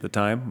sense for you at the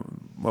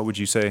time? What would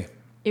you say?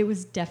 It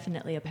was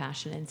definitely a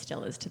passion and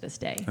still is to this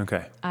day.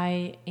 Okay.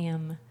 I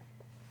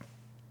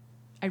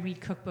read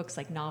cookbooks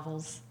like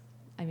novels.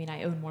 I mean,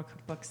 I own more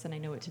cookbooks than I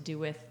know what to do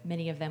with.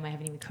 Many of them I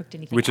haven't even cooked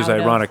anything Which is out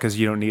of. ironic because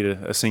you don't need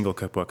a single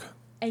cookbook.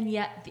 And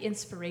yet the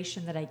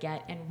inspiration that I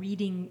get and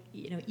reading,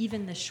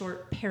 even the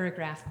short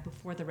paragraph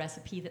before the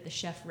recipe that the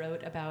chef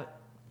wrote about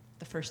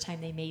the first time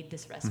they made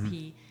this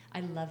recipe, I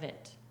love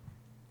it.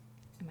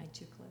 Am I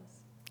too close?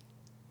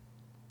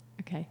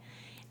 Okay.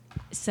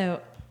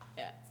 So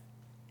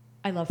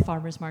I love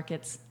farmers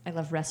markets. I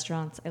love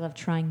restaurants. I love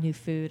trying new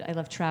food. I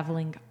love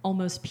traveling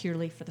almost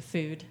purely for the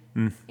food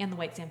and the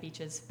white sand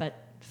beaches, but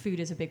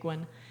food is a big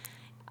one.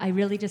 I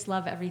really just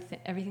love everything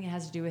that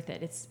has to do with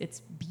it. It's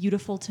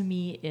beautiful to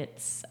me.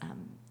 It's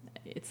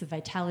the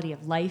vitality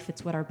of life.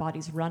 It's what our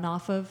bodies run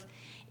off of.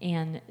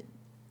 And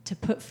to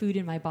put food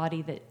in my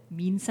body that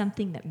means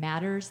something, that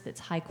matters, that's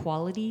high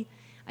quality,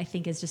 I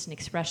think is just an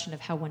expression of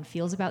how one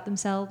feels about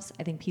themselves.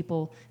 I think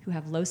people who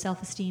have low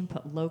self-esteem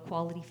put low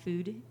quality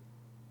food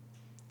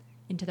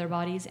into their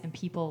bodies, and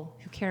people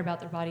who care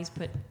about their bodies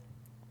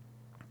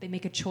they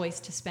make a choice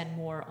to spend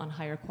more on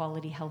higher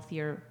quality,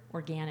 healthier,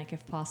 organic,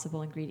 if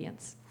possible,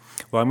 ingredients.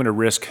 Well, I'm going to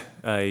risk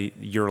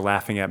you're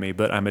laughing at me,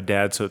 but I'm a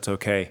dad, so it's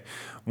okay.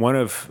 One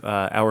of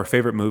our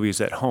favorite movies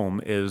at home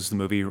is the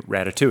movie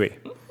Ratatouille.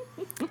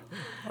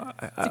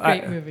 It's a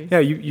great movie. Yeah,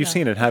 you've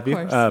seen it, have you?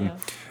 Of course, yeah.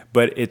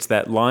 But it's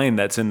that line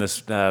that's in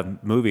this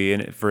movie,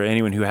 and for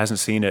anyone who hasn't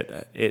seen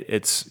it,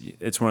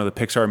 it's one of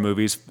the Pixar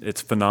movies. It's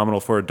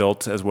phenomenal for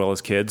adults as well as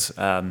kids,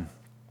 and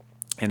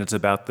it's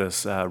about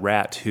this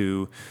rat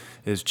who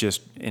is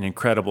just an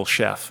incredible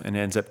chef and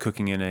ends up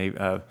cooking in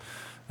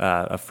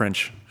a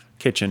French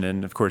kitchen,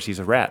 and of course he's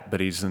a rat, but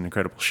he's an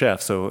incredible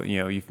chef. So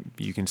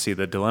you can see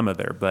the dilemma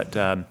there,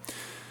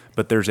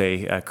 But there's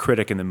a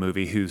critic in the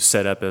movie who's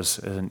set up as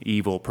an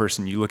evil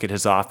person. You look at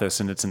his office,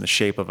 and it's in the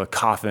shape of a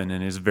coffin,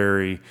 and is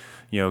very,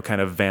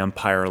 kind of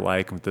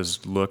vampire-like with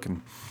this look.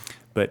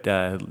 But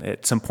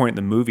at some point in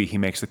the movie, he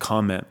makes the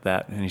comment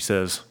and he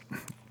says,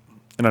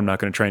 and I'm not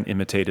going to try and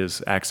imitate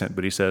his accent,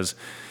 but he says,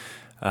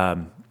 "I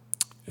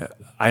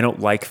don't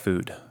like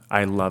food.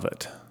 I love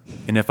it.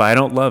 And if I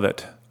don't love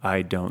it,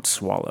 I don't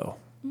swallow."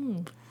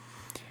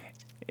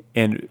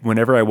 And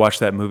whenever I watch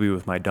that movie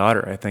with my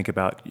daughter, I think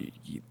about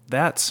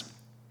that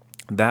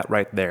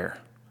right there.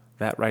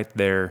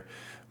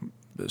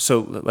 So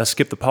let's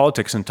skip the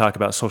politics and talk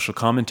about social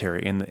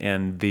commentary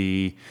and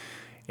the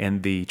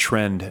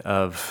trend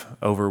of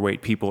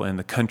overweight people in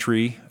the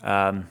country.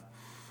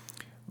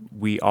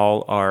 We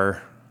all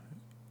are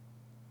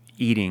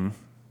eating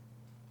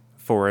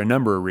for a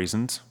number of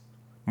reasons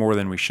more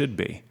than we should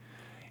be.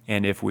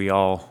 And if we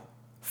all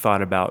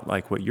thought about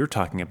like what you're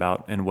talking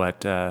about and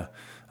what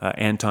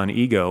Anton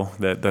Ego,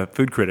 the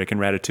food critic in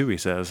Ratatouille,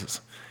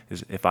 says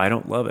is if I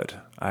don't love it,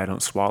 I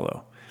don't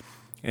swallow.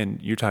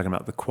 And you're talking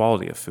about the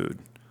quality of food.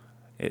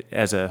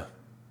 Can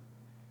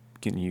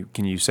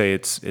you say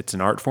it's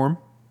an art form?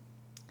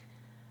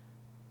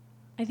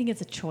 I think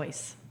it's a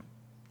choice.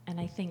 And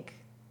I think,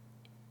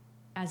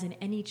 as in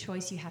any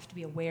choice, you have to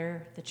be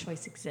aware the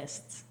choice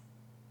exists.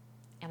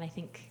 And I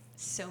think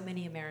so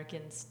many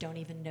Americans don't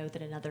even know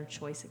that another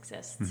choice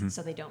exists,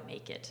 so they don't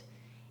make it.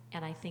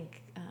 And I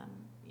think,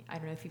 I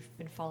don't know if you've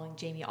been following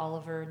Jamie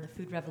Oliver and the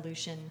food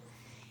revolution.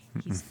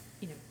 He's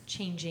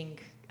changing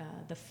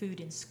the food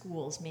in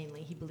schools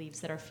mainly. He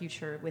believes that our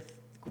future with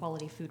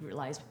quality food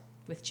relies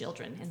with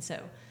children. And so,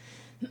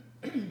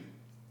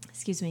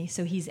 excuse me,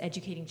 so he's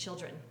educating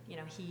children.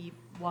 He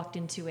walked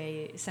into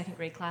a second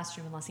grade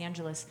classroom in Los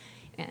Angeles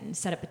and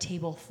set up a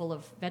table full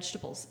of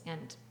vegetables,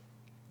 and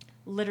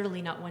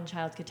literally not one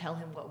child could tell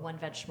him what one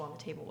vegetable on the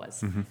table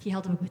was. He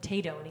held up a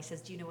potato and he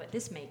says, "Do you know what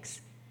this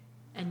makes?"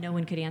 And no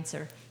one could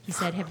answer. He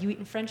said, "Have you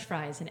eaten French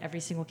fries?" And every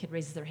single kid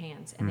raises their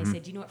hands. And they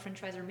said, "Do you know what French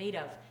fries are made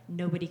of?"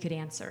 Nobody could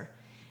answer.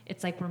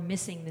 It's like we're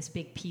missing this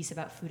big piece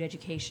about food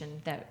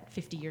education that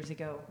 50 years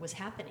ago was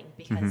happening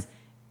because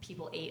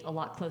people ate a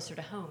lot closer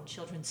to home.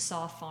 Children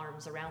saw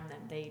farms around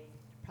them. They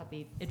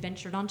probably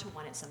adventured onto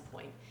one at some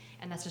point,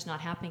 and that's just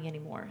not happening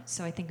anymore.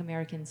 So I think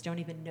Americans don't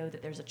even know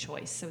that there's a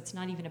choice. So it's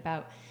not even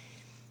about,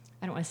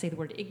 I don't want to say the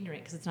word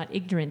ignorant because it's not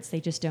ignorance, they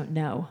just don't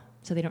know.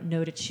 So they don't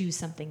know to choose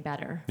something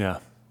better. Yeah.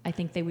 I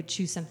think they would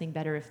choose something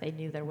better if they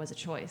knew there was a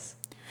choice.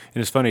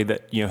 And it's funny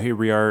that, here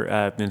we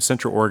are in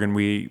Central Oregon,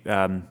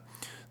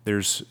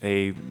 there's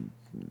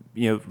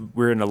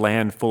we're in a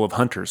land full of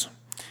hunters.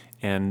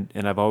 And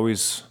I've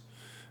always,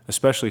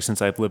 especially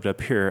since I've lived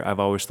up here, I've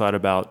always thought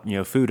about,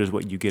 food is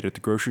what you get at the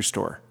grocery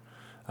store,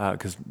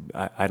 because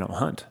I don't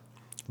hunt.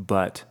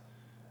 But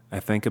I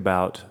think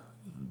about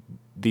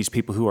these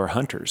people who are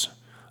hunters.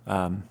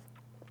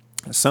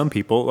 Some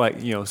people, like,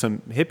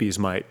 some hippies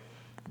might,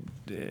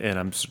 and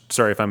I'm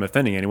sorry if I'm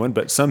offending anyone,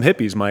 but some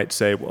hippies might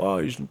say,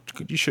 well,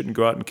 you shouldn't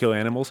go out and kill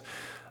animals.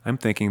 I'm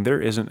thinking there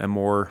isn't a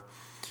more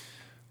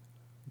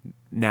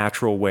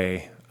natural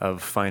way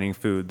of finding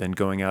food than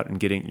going out and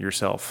getting it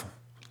yourself.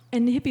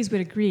 And the hippies would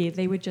agree.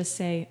 They would just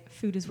say,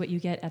 food is what you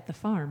get at the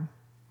farm.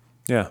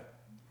 Yeah.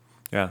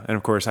 Yeah. And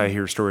of course, I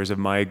hear stories of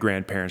my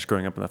grandparents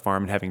growing up on the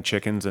farm and having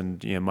chickens.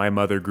 And, my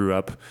mother grew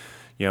up,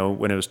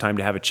 when it was time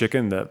to have a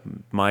chicken,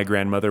 my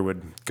grandmother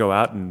would go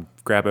out and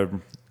grab a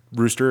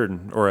rooster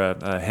or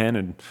a hen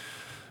and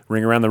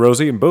ring around the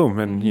rosy and boom.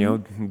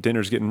 And,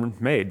 dinner's getting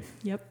made.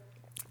 Yep.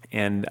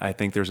 And I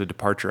think there's a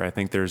departure. I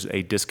think there's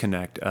a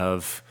disconnect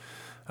of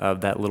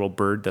that little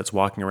bird that's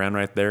walking around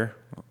right there.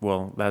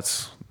 Well,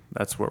 that's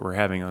what we're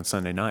having on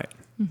Sunday night.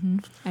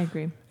 I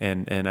agree.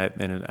 And I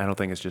don't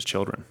think it's just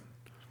children.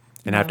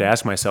 And I have to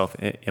ask myself,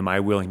 am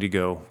I willing to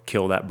go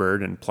kill that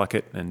bird and pluck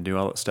it and do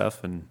all that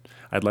stuff? And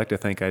I'd like to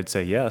think I'd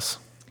say yes.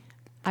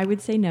 I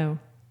would say no,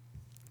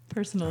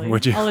 personally.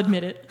 Would you? I'll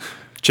admit it.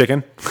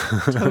 Chicken?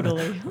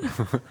 Totally.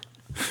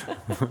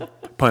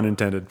 Pun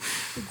intended.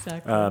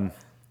 Exactly.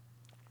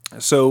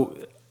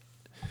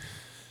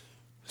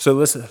 So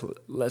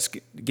let's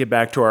get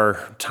back to our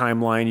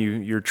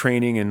timeline. You're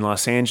training in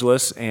Los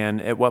Angeles,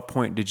 and at what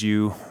point did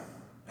you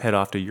head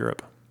off to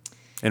Europe?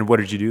 And what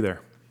did you do there?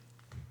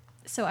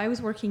 So I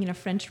was working in a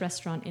French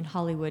restaurant in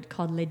Hollywood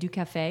called Les Du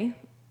Café,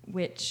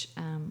 which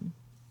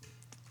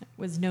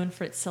was known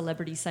for its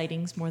celebrity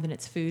sightings more than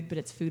its food, but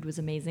its food was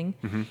amazing.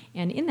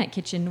 And in that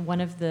kitchen, one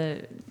of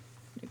the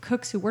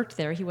cooks who worked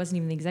there, he wasn't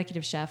even the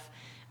executive chef,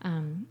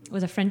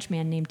 was a French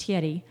man named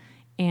Thierry.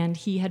 And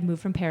he had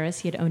moved from Paris.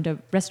 He had owned a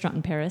restaurant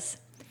in Paris.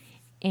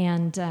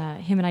 And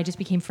him and I just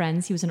became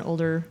friends. He was an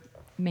older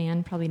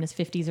man, probably in his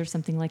 50s or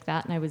something like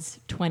that, and I was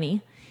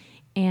 20.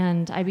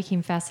 And I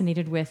became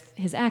fascinated with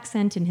his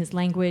accent and his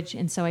language.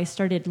 And so I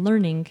started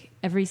learning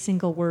every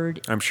single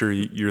word. I'm sure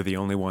you're the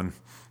only one.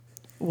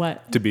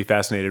 What? To be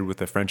fascinated with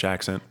the French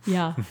accent.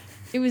 Yeah.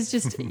 It was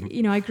just,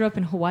 I grew up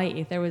in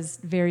Hawaii. There was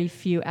very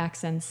few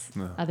accents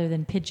other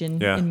than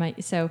Pidgin. Yeah.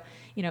 So,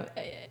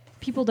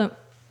 people don't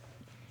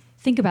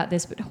think about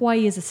this, but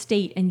Hawaii is a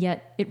state, and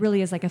yet it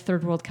really is like a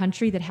third world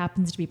country that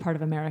happens to be part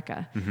of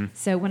America.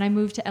 So when I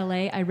moved to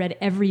LA, I read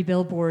every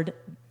billboard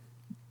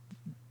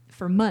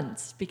for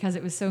months because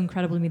it was so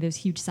incredible to me. Those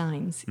huge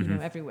signs,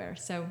 everywhere.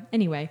 So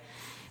anyway,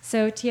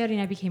 Thierry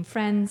and I became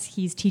friends.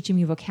 He's teaching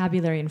me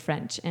vocabulary in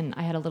French, and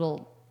I had a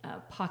little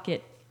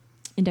pocket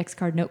index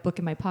card notebook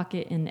in my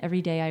pocket, and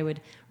every day I would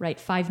write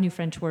 5 new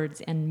French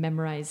words and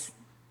memorize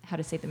how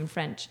to say them in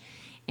French.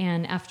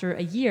 And after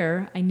a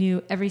year, I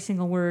knew every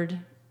single word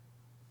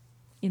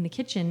in the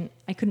kitchen.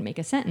 I couldn't make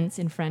a sentence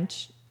in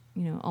French,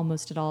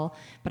 almost at all,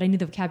 but I knew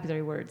the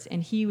vocabulary words.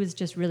 And he was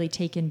just really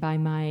taken by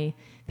my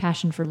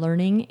passion for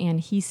learning. And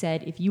he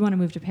said, if you want to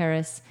move to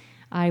Paris,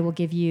 I will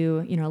give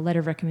you, a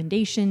letter of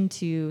recommendation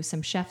to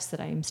some chefs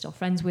that I am still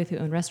friends with who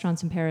own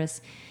restaurants in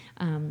Paris.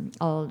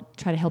 I'll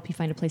try to help you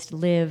find a place to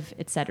live,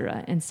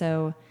 etc. And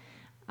so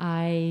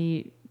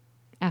I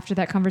After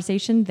that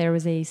conversation, there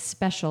was a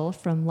special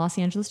from Los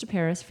Angeles to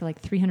Paris for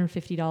like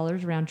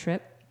 $350 round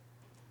trip.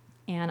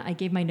 And I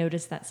gave my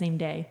notice that same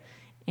day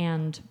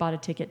and bought a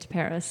ticket to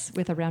Paris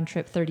with a round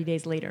trip 30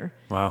 days later.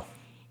 Wow.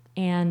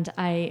 And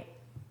I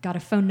got a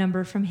phone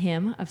number from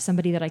him of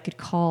somebody that I could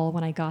call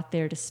when I got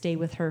there to stay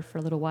with her for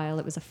a little while.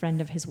 It was a friend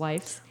of his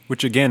wife's.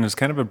 Which again is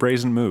kind of a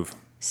brazen move.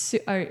 So,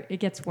 it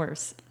gets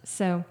worse.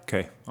 So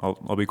Okay,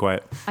 I'll be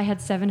quiet. I had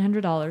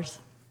 $700.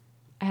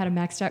 I had a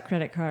maxed out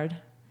credit card.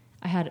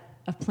 I had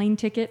a plane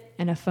ticket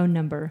and a phone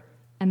number,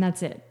 and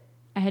that's it.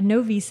 I had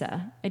no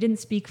visa. I didn't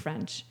speak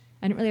French.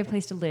 I didn't really have a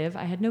place to live.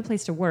 I had no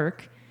place to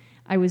work.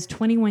 I was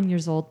 21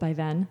 years old by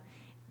then,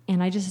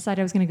 and I just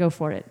decided I was going to go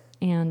for it.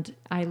 And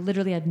I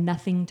literally had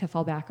nothing to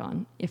fall back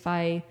on. If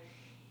I,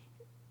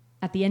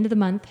 at the end of the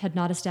month, had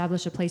not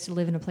established a place to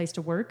live and a place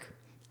to work,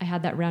 I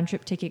had that round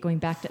trip ticket going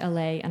back to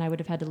LA, and I would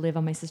have had to live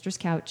on my sister's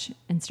couch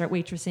and start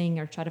waitressing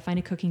or try to find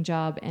a cooking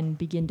job and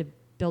begin to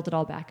build it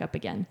all back up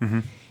again. Mm-hmm.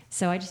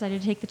 So I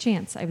decided to take the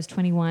chance. I was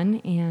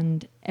 21,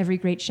 and every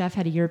great chef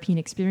had a European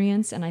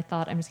experience, and I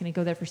thought I'm just going to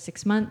go there for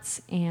 6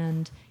 months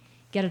and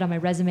get it on my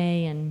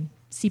resume and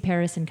see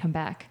Paris and come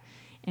back.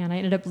 And I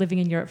ended up living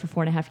in Europe for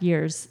 4.5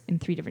 years in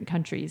 3 different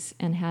countries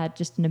and had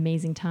just an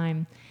amazing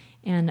time.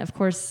 And of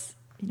course,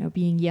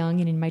 being young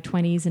and in my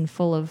 20s and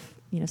full of,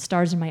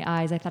 stars in my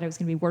eyes, I thought I was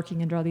going to be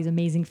working under all these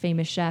amazing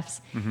famous chefs.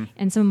 Mm-hmm.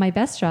 And some of my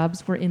best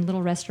jobs were in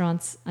little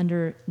restaurants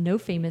under no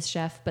famous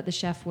chef, but the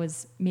chef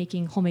was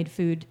making homemade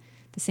food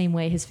the same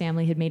way his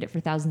family had made it for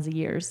thousands of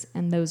years.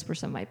 And those were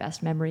some of my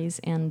best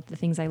memories, and the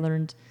things I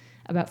learned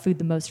about food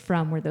the most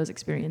from were those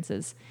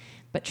experiences.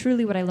 But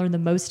truly what I learned the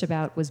most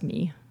about was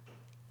me.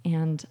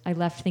 And I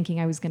left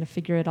thinking I was going to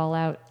figure it all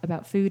out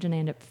about food, and I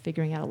ended up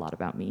figuring out a lot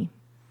about me.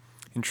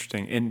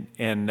 Interesting.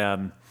 And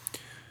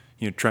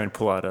try and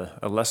pull out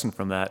a lesson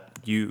from that.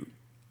 You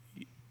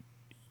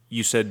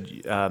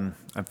said,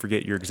 I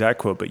forget your exact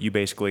quote, but you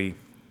basically,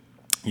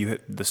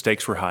 the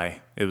stakes were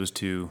high. It was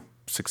to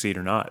succeed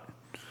or not.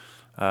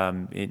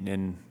 And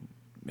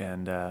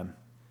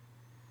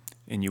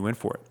you went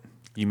for it.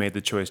 You made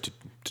the choice to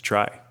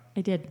try.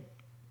 I did.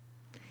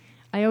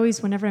 I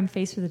always, whenever I'm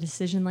faced with a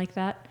decision like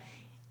that,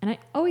 and it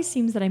always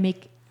seems that I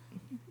make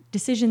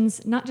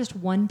decisions, not just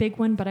one big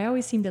one, but I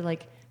always seem to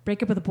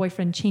break up with a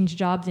boyfriend, change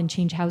jobs, and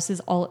change houses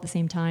all at the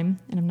same time.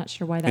 And I'm not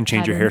sure why that. And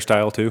change your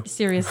hairstyle too.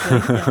 Seriously,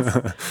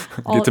 yes.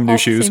 Get some new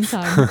shoes. At the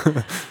same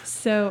time.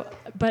 So,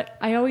 but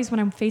I always, when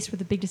I'm faced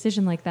with a big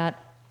decision like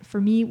that,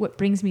 for me, what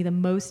brings me the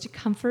most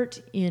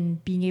comfort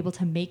in being able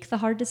to make the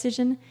hard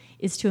decision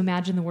is to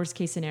imagine the worst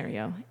case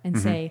scenario and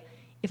say,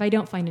 if I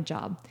don't find a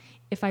job,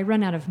 if I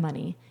run out of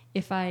money,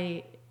 if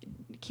I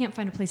can't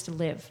find a place to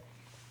live,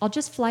 I'll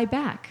just fly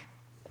back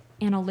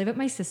and I'll live at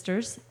my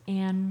sister's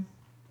and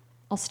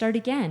I'll start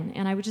again.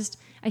 And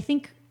I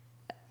think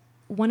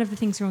one of the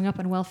things growing up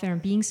on welfare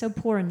and being so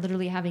poor and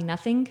literally having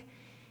nothing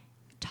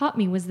taught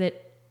me was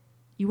that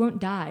you won't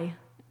die.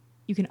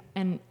 You can,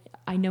 and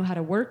I know how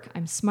to work.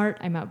 I'm smart.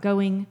 I'm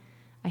outgoing.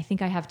 I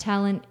think I have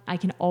talent. I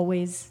can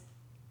always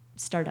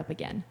start up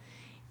again.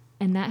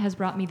 And that has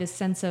brought me this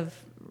sense of,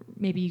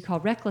 maybe you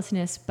call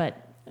recklessness,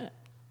 but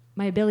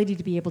my ability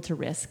to be able to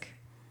risk.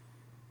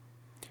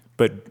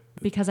 But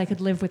because I could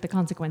live with the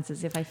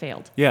consequences if I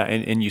failed. Yeah,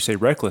 and you say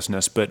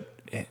recklessness, but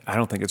I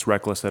don't think it's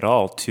reckless at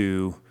all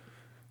to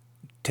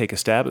take a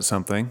stab at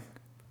something,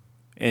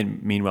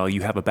 and meanwhile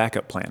you have a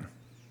backup plan.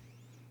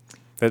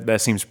 That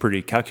seems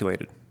pretty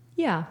calculated.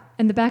 Yeah,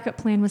 and the backup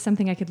plan was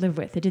something I could live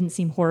with. It didn't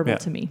seem horrible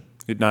to me.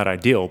 Not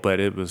ideal, but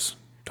it was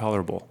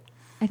tolerable.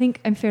 I think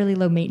I'm fairly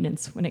low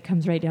maintenance when it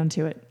comes right down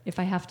to it. If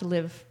I have to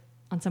live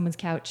on someone's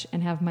couch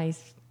and have my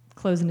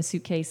clothes in a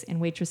suitcase and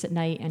waitress at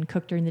night and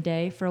cook during the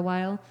day for a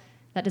while,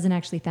 that doesn't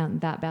actually sound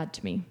that bad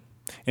to me.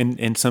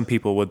 And some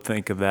people would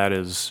think of that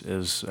as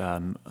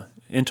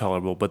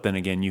intolerable, but then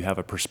again, you have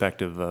a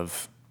perspective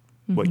of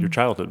what your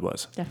childhood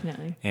was.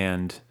 Definitely.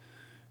 And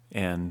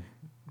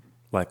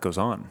life goes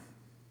on.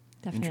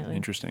 Definitely.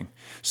 Interesting.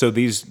 So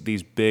these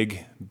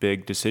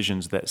big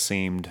decisions that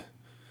seemed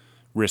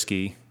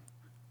risky,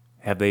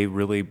 have they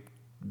really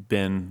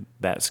been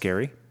that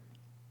scary?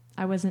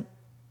 I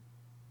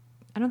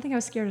don't think I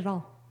was scared at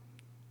all.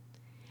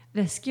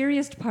 The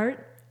scariest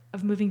part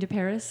of moving to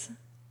Paris,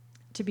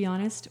 to be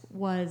honest,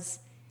 was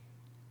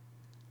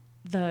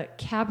the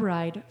cab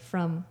ride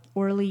from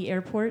Orly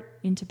Airport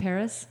into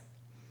Paris,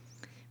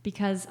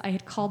 because I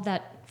had called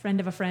that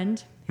friend of a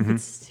friend who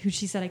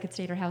she said I could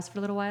stay at her house for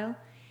a little while,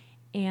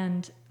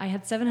 and I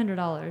had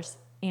 $700,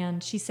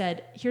 and she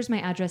said, here's my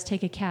address,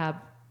 take a cab,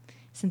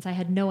 since I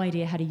had no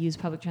idea how to use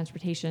public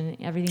transportation.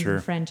 Everything's in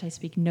French. I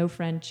speak no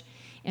French,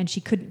 and she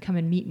couldn't come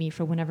and meet me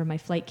for whenever my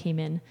flight came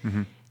in.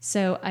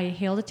 So I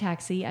hailed a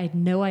taxi. I had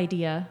no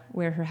idea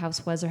where her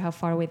house was or how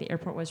far away the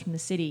airport was from the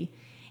city.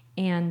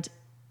 And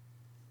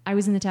I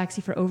was in the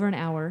taxi for over an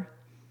hour.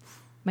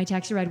 My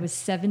taxi ride was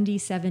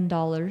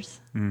 $77.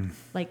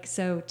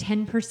 So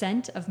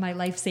 10% of my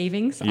life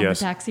savings on the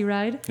taxi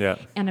ride. Yeah.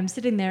 And I'm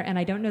sitting there and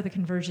I don't know the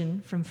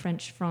conversion from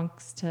French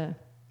francs to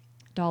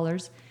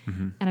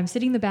And I'm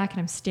sitting in the back and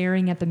I'm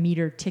staring at the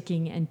meter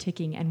ticking,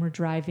 and we're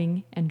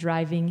driving and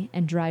driving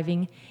and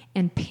driving,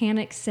 and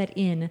panic set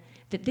in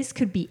that this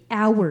could be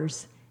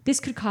hours. This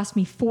could cost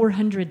me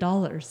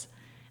 $400.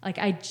 Like,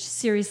 I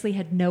seriously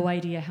had no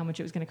idea how much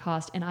it was going to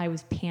cost, and I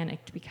was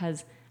panicked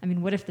because, I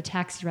mean, what if the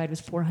taxi ride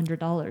was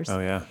 $400? Oh,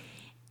 yeah.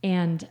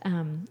 And,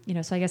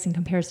 so I guess in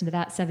comparison to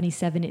that,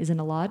 77 isn't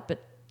a lot,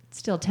 but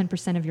still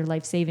 10% of your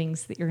life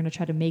savings that you're going to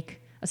try to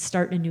make a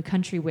start in a new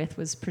country with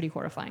was pretty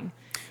horrifying.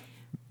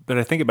 But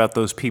I think about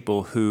those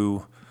people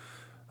who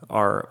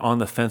are on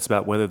the fence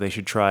about whether they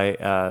should try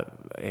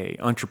a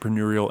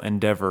entrepreneurial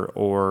endeavor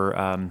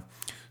or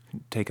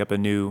take up a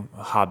new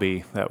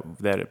hobby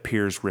that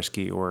appears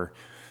risky, or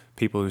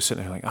people who sit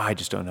there like, I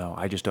just don't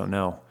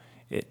know.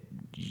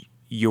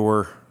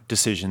 Your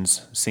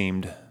decisions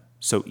seemed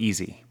so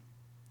easy.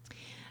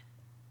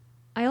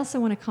 I also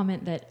want to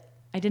comment that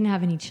I didn't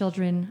have any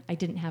children. I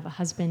didn't have a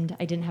husband.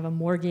 I didn't have a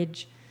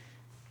mortgage.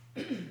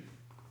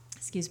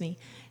 Excuse me.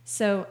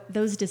 So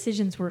those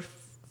decisions were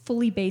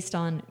fully based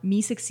on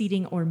me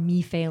succeeding or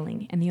me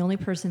failing. And the only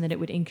person that it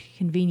would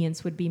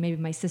inconvenience would be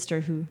maybe my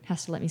sister, who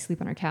has to let me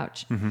sleep on her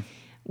couch.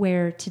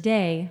 Where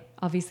today,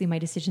 obviously, my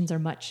decisions are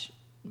much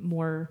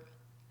more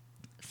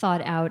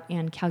thought out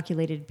and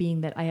calculated,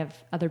 being that I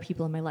have other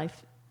people in my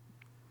life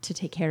to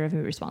take care of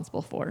and be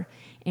responsible for.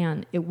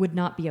 And it would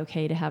not be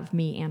okay to have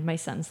me and my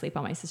son sleep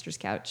on my sister's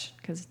couch,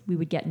 because we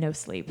would get no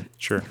sleep.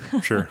 Sure.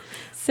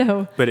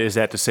 So, But is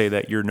that to say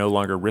that you're no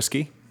longer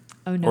risky?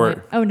 oh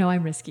no,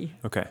 I'm risky.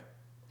 Okay.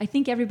 I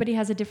think everybody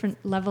has a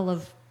different level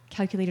of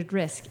calculated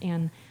risk,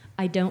 and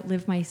I don't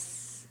live my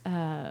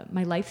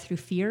life through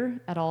fear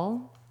at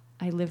all.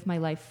 I live my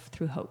life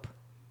through hope.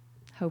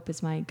 Hope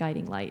is my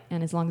guiding light,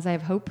 and as long as I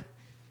have hope,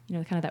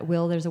 kind of that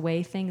will, there's a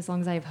way thing. As long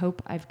as I have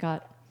hope, I've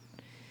got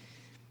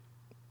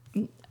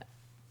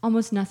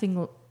almost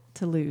nothing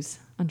to lose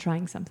on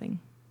trying something.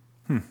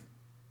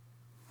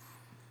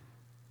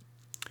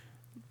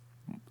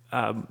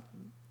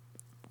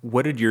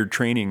 What did your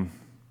training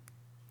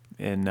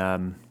in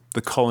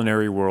the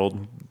culinary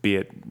world, be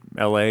it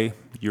LA,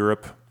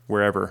 Europe,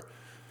 wherever,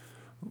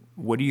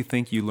 what do you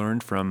think you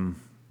learned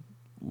from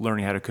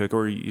learning how to cook?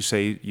 Or you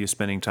say you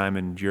spending time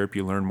in Europe,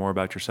 you learn more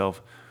about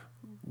yourself.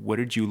 What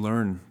did you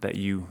learn that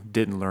you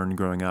didn't learn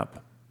growing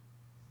up?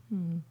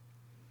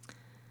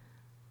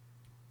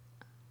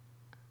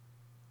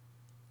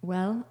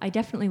 Well, I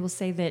definitely will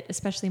say that,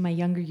 especially my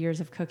younger years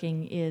of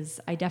cooking,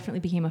 I definitely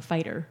became a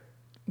fighter,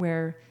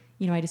 where,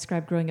 I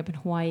described growing up in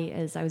Hawaii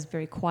as I was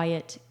very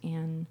quiet,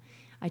 and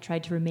I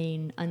tried to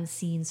remain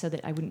unseen so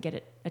that I wouldn't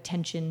get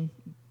attention,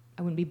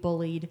 I wouldn't be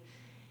bullied.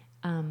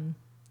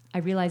 I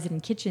realized that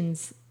in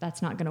kitchens,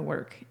 that's not going to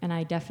work, and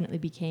I definitely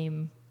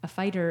became a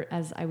fighter,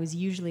 as I was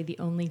usually the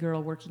only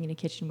girl working in a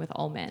kitchen with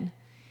all men.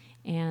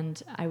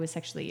 And I was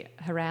sexually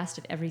harassed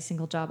at every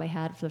single job I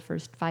had for the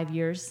first 5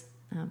 years,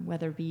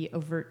 whether it be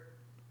overt,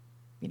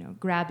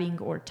 grabbing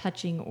or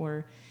touching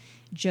or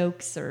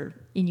jokes or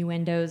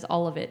innuendos,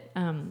 all of it.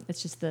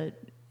 It's just the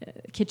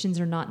kitchens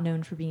are not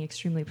known for being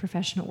extremely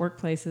professional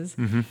workplaces.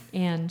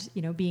 And,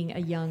 being a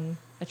young,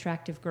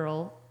 attractive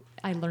girl,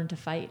 I learned to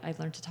fight. I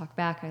learned to talk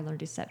back. I learned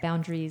to set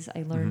boundaries.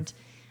 I learned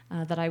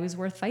that I was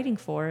worth fighting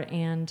for,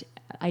 and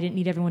I didn't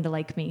need everyone to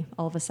like me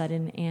all of a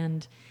sudden.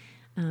 And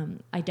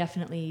I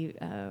definitely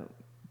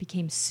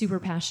became super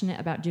passionate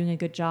about doing a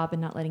good job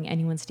and not letting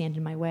anyone stand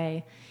in my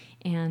way.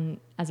 And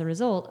as a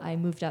result, I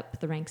moved up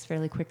the ranks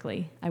fairly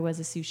quickly. I was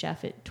a sous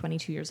chef at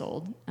 22 years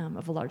old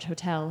of a large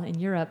hotel in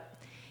Europe.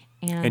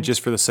 And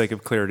just for the sake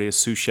of clarity, a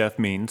sous chef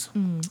means?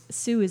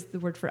 Sous is the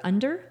word for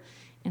under.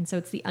 And so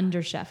it's the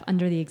under chef,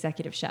 under the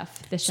executive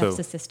chef, the chef's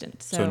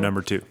assistant. So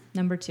number two.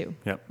 Number two.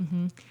 Yep.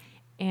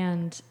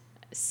 And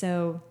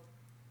so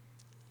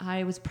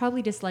I was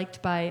probably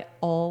disliked by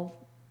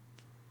all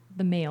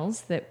the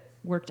males that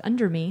worked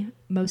under me,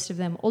 most of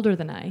them older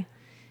than I.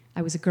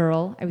 I was a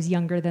girl, I was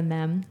younger than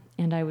them,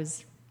 and I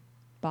was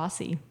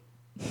bossy,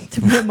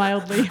 to put it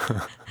mildly.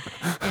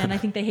 And I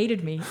think they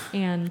hated me.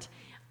 And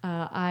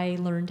I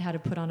learned how to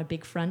put on a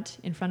big front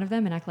in front of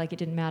them and act like it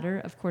didn't matter.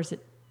 Of course,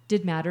 it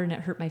did matter, and it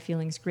hurt my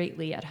feelings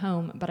greatly at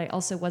home, but I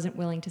also wasn't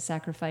willing to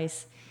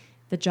sacrifice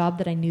the job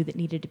that I knew that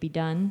needed to be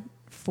done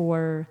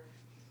for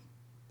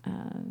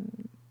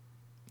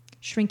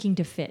shrinking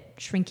to fit,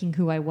 shrinking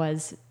who I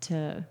was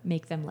to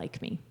make them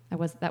like me.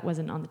 That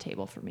wasn't on the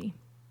table for me.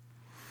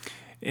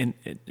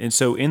 And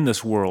so in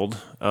this world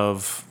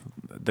of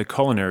the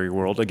culinary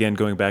world, again,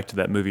 going back to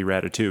that movie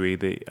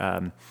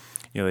Ratatouille,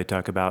 they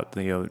talk about,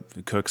 the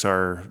cooks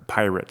are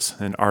pirates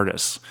and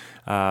artists.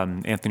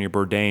 Anthony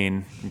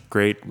Bourdain,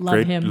 great,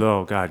 him.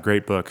 Oh God,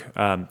 great book.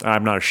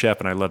 I'm not a chef,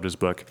 and I loved his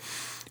book.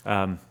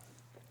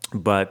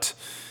 But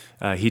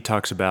he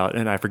talks about,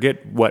 and I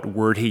forget what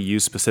word he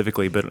used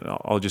specifically, but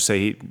I'll just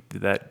say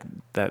that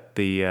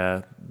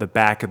the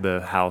back of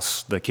the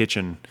house, the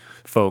kitchen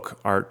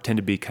folk, tend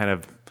to be kind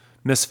of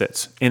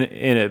misfits in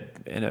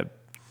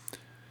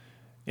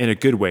a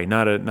good way,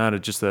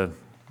 not just a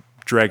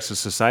dregs of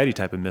society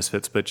type of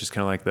misfits, but just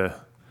kind of like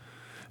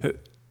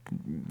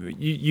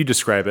you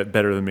describe it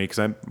better than me because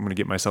I'm going to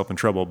get myself in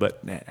trouble.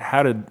 But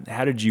how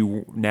did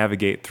you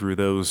navigate through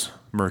those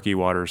murky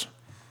waters?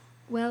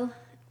 Well,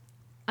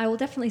 I will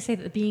definitely say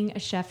that being a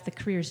chef, the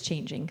career is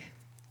changing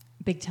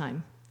big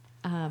time.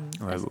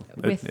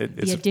 With the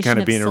It's addition kind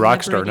of of being a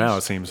rock star celebrity now,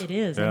 it seems. It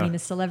is. Yeah. I mean, the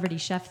celebrity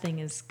chef thing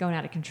is going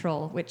out of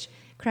control, which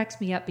cracks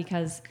me up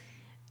because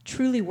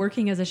truly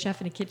working as a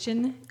chef in a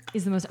kitchen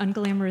is the most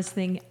unglamorous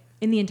thing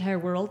in the entire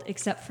world,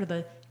 except for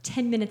the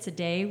 10 minutes a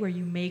day where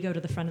you may go to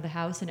the front of the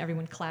house and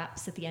everyone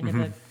claps at the end of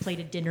a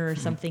plated dinner or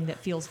something that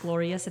feels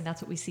glorious, and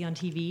that's what we see on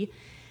TV.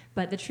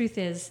 But the truth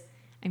is,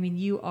 I mean,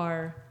 you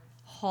are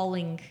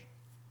hauling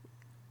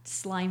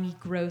slimy,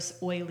 gross,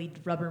 oily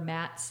rubber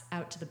mats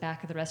out to the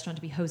back of the restaurant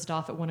to be hosed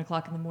off at 1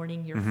 o'clock in the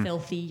morning. You're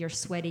filthy, you're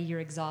sweaty,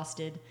 you're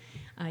exhausted.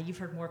 You've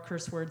heard more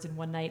curse words in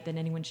one night than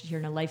anyone should hear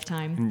in a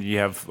lifetime. You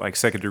have like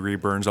second-degree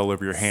burns all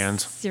over your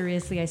hands.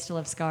 Seriously, I still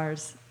have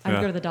scars. I would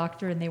Yeah. go to the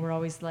doctor and they were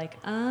always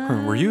like,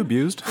 Were you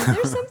abused? is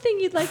there something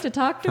you'd like to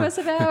talk to us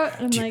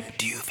about? And I'm like,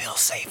 Do you feel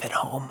safe at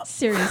home?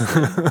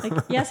 seriously.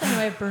 Like, yes, I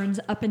know I have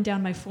burns up and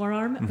down my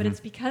forearm, but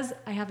it's because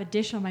I have a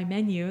dish on my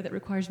menu that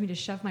requires me to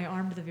shove my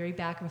arm to the very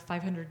back of a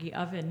 500-degree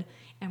oven.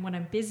 And when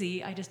I'm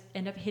busy, I just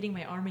end up hitting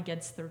my arm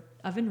against the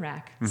oven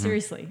rack,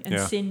 seriously, and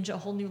Yeah. singe a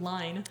whole new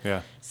line.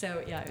 Yeah.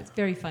 So, yeah, it's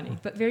very funny,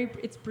 but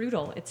it's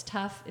brutal. It's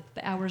tough.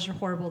 The hours are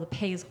horrible. The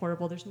pay is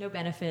horrible. There's no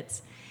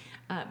benefits.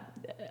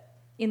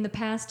 In the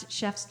past,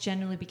 chefs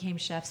generally became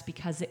chefs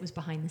because it was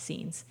behind the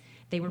scenes.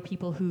 They were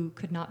people who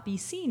could not be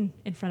seen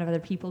in front of other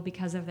people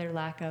because of their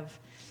lack of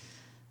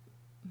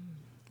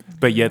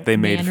But yet they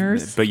made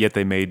manners.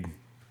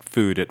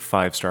 food at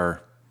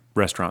 5-star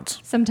restaurants.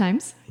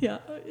 Sometimes, yeah,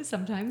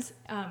 sometimes.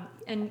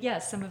 And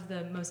yes, some of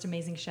the most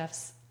amazing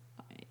chefs,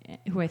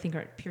 who I think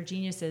are pure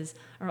geniuses,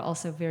 are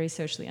also very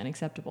socially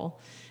unacceptable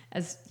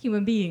as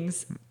human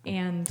beings.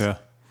 And Yeah.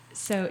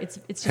 so it's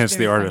just Hence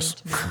very the funny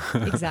artist. to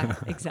me.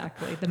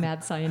 Exactly. The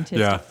mad scientist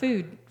Yeah. of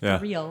food, for Yeah.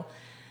 real.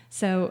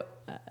 So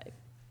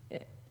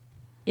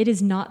it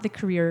is not the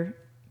career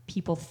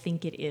people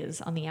think it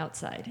is on the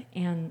outside.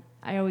 And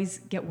I always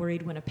get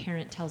worried when a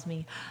parent tells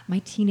me, my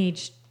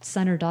teenage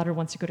son or daughter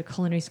wants to go to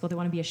culinary school, they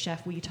want to be a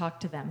chef, will you talk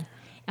to them?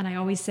 And I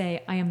always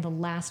say, I am the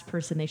last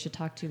person they should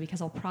talk to because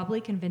I'll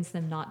probably convince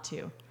them not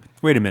to.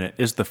 Wait a minute.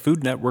 Is the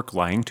Food Network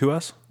lying to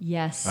us?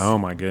 Yes. Oh,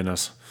 my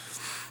goodness.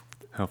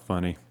 How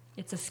funny.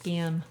 It's a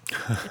scam.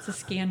 It's a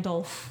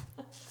scandal.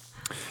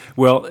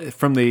 Well,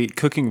 from the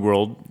cooking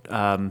world,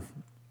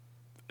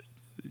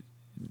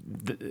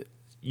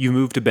 you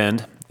moved to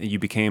Bend. You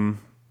became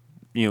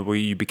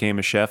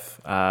a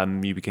chef.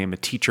 You became a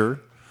teacher.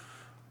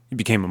 You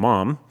became a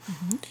mom.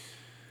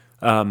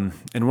 And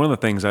one of the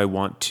things I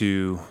want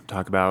to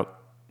talk about,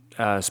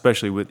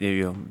 especially with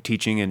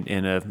teaching and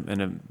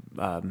in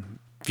a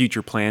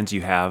future plans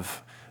you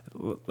have,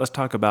 let's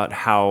talk about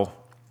how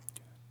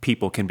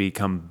people can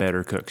become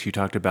better cooks. You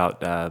talked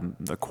about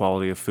the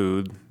quality of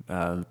food,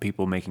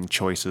 people making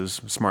choices,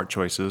 smart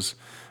choices.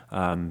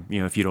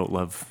 If you don't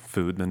love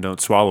food, then don't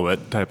swallow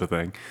it, type of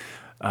thing.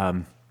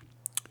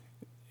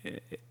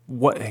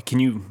 What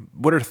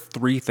are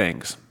 3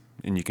 things,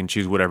 and you can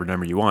choose whatever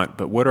number you want,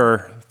 but what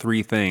are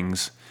 3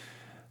 things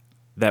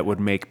that would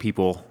make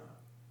people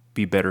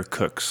be better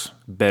cooks,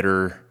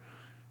 better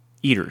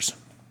eaters?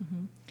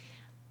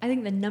 I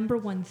think the number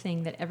one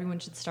thing that everyone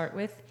should start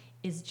with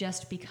is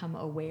just become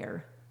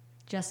aware.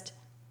 Just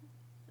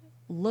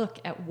look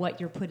at what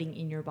you're putting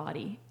in your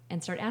body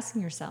and start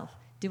asking yourself,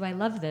 do I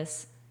love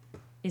this?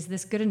 Is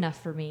this good enough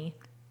for me?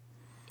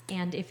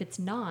 And if it's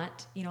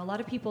not, a lot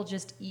of people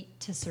just eat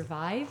to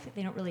survive.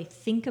 They don't really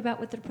think about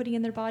what they're putting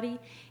in their body.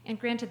 And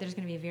granted, there's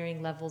going to be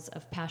varying levels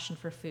of passion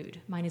for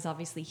food. Mine is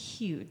obviously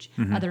huge.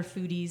 Other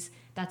foodies,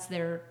 that's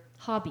their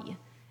hobby.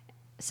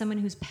 Someone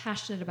who's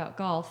passionate about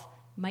golf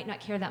might not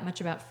care that much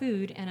about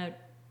food, and a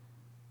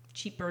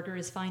cheap burger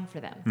is fine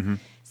for them.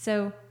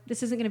 So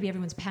this isn't going to be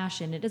everyone's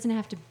passion. It doesn't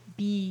have to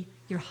be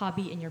your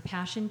hobby and your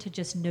passion to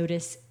just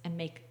notice and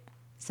make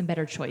some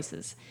better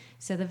choices.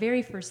 So the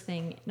very first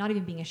thing, not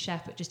even being a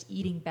chef, but just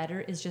eating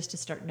better, is just to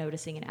start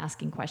noticing and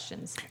asking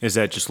questions. Is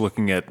that just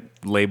looking at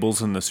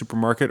labels in the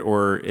supermarket,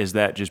 or is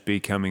that just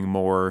becoming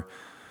more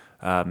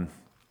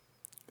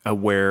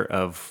aware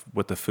of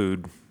what the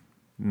food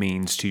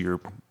means to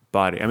your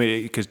body? I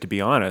mean, because to be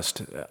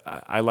honest,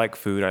 I like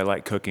food, I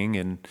like cooking,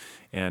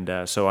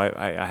 and so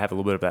I have a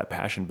little bit of that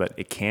passion, but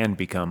it can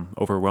become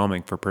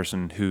overwhelming for a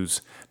person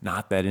who's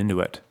not that into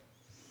it.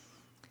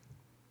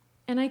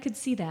 And I could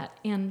see that.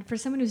 And for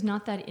someone who's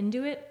not that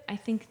into it, I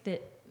think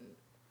that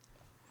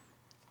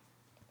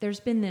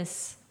there's been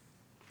this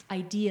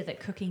idea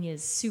that cooking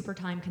is super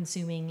time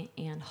consuming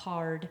and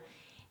hard.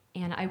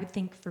 And I would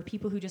think for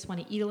people who just want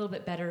to eat a little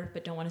bit better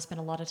but don't want to spend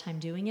a lot of time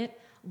doing it,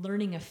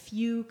 learning a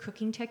few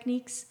cooking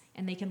techniques,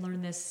 and they can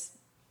learn this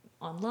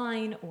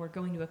online or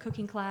going to a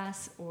cooking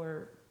class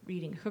or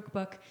reading a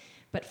cookbook,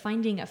 but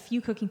finding a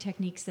few cooking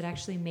techniques that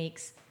actually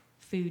makes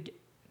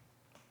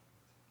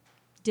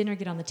dinner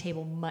get on the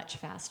table much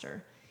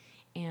faster.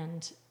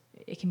 And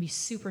it can be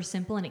super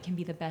simple and it can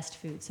be the best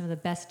food. Some of the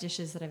best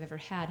dishes that I've ever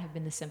had have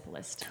been the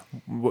simplest.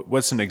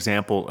 What's an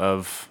example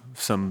of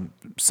some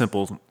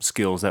simple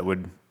skills that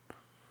would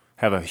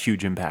have a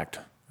huge impact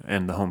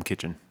in the home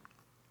kitchen?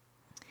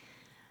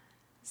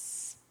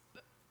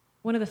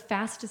 One of the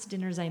fastest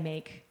dinners I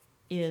make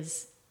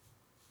is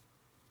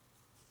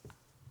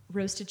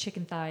roasted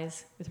chicken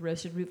thighs with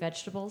roasted root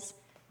vegetables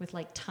with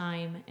like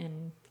thyme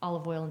and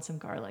olive oil and some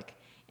garlic.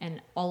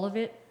 And all of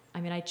it,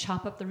 I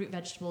chop up the root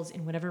vegetables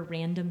in whatever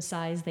random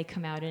size they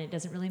come out in. It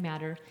doesn't really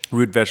matter.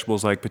 Root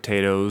vegetables like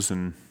potatoes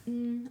and...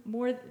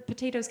 More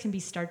potatoes can be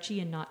starchy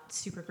and not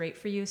super great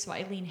for you, so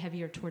I lean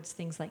heavier towards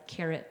things like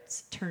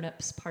carrots,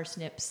 turnips,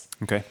 parsnips,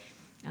 Okay.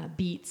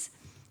 Beets.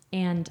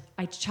 And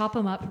I chop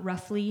them up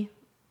roughly,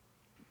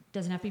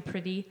 doesn't have to be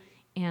pretty,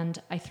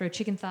 and I throw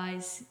chicken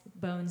thighs,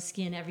 bones,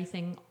 skin,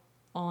 everything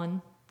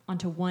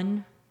onto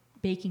one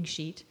baking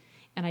sheet,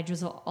 and I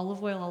drizzle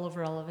olive oil all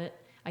over all of it.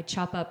 I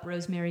chop up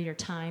rosemary or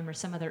thyme or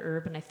some other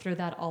herb, and I throw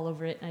that all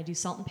over it, and I do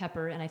salt and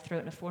pepper, and I throw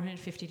it in a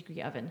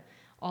 450-degree oven,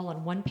 all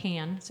on one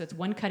pan. So it's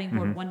one cutting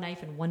board, one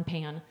knife, and one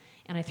pan.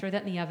 And I throw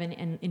that in the oven,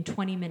 and in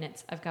 20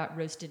 minutes, I've got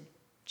roasted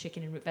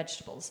chicken and root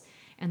vegetables.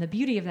 And the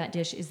beauty of that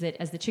dish is that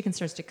as the chicken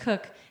starts to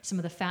cook, some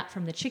of the fat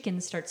from the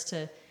chicken starts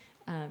to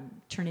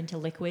turn into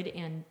liquid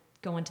and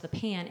go onto the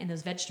pan, and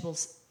those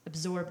vegetables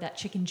absorb that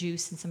chicken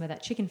juice and some of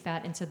that chicken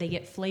fat, and so they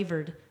get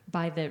flavored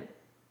by the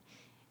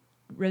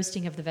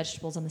roasting of the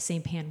vegetables on the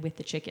same pan with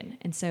the chicken.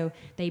 And so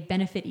they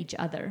benefit each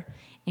other.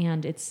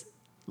 And it's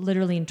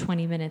literally in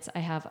 20 minutes, I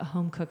have a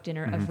home-cooked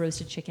dinner of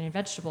roasted chicken and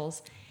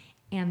vegetables.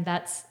 And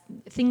that's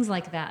things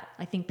like that.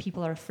 I think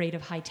people are afraid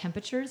of high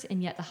temperatures,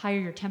 and yet the higher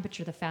your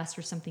temperature, the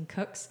faster something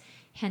cooks.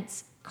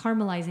 Hence,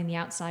 caramelizing the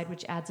outside,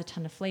 which adds a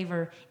ton of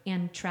flavor,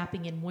 and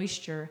trapping in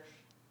moisture,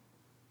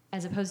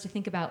 as opposed to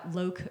think about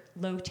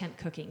low temp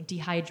cooking,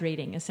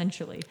 dehydrating,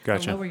 essentially.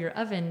 Gotcha. The lower your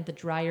oven, the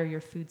drier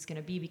your food's going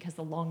to be, because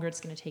the longer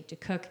it's going to take to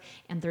cook,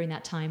 and during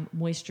that time,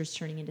 moisture's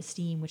turning into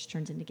steam, which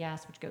turns into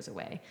gas, which goes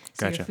away.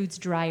 So Gotcha. your food's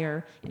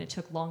drier, and it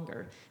took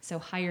longer. So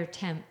higher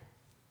temp,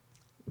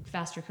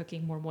 faster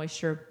cooking, more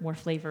moisture, more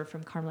flavor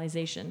from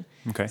caramelization.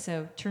 Okay.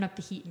 So turn up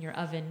the heat in your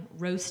oven,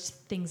 roast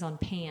things on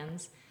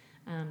pans.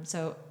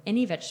 So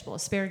any vegetable,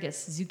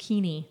 asparagus,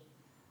 zucchini,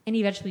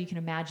 any vegetable you can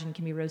imagine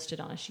can be roasted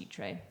on a sheet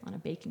tray, on a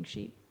baking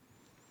sheet.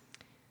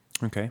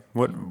 Okay.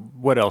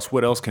 What else?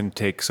 What else can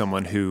take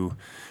someone who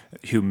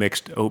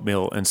mixed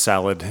oatmeal and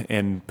salad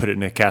and put it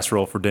in a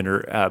casserole for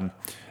dinner?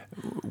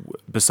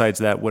 Besides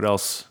that, what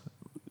else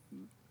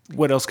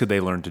could they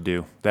learn to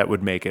do that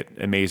would make it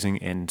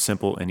amazing and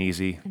simple and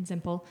easy? And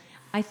simple.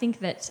 I think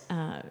that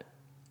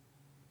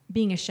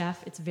being a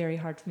chef, it's very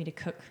hard for me to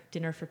cook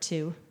dinner for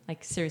two.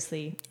 Like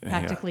seriously,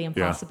 practically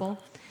impossible.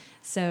 Yeah.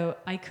 So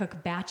I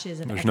cook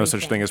batches of everything. There's no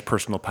such thing as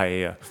personal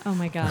paella. Oh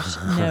my gosh,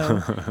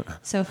 no.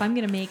 So if I'm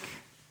going to make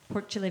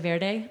pork chile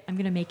verde, I'm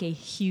going to make a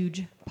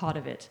huge pot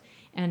of it.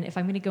 And if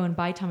I'm going to go and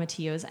buy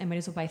tomatillos, I might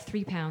as well buy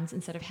 3 pounds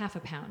instead of half a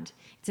pound.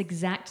 It's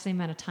exact same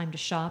amount of time to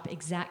shop,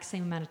 exact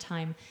same amount of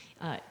time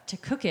to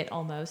cook it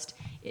almost.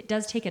 It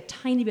does take a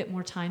tiny bit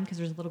more time because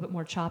there's a little bit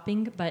more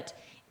chopping, but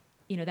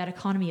that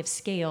economy of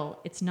scale,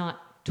 it's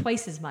not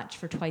twice as much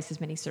for twice as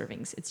many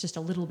servings. It's just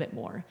a little bit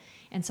more.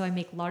 And so I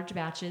make large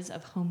batches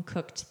of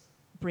home-cooked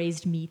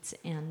braised meats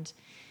and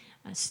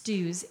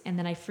stews, and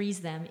then I freeze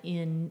them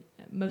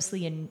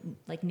mostly in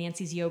like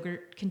Nancy's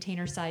yogurt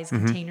container size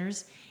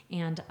containers,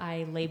 and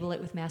I label it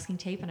with masking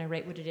tape, and I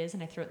write what it is,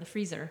 and I throw it in the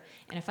freezer.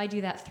 And if I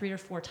do that 3 or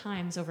 4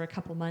 times over a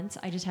couple months,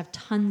 I just have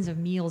tons of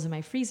meals in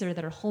my freezer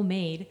that are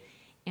homemade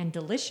and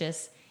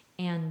delicious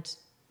and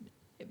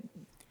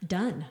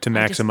done. To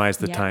maximize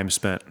the time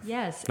spent.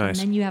 Yes. Nice.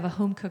 And then you have a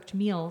home-cooked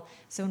meal.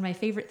 So one of my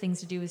favorite things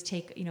to do is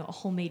take, a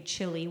homemade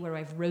chili where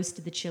I've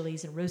roasted the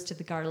chilies and roasted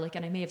the garlic,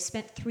 and I may have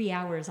spent 3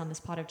 hours on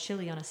this pot of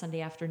chili on a Sunday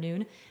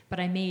afternoon, but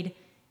I made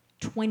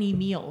 20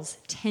 meals,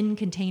 10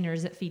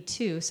 containers that feed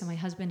 2. So my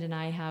husband and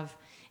I have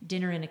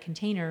dinner in a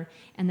container,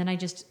 and then I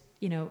just,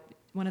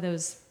 one of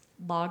those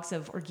logs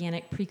of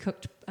organic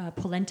pre-cooked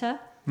polenta.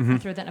 I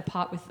throw that in a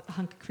pot with a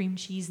hunk of cream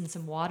cheese and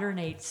some water, and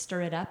I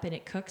stir it up, and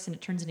it cooks, and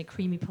it turns into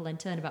creamy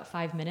polenta in about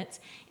 5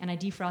 minutes. And I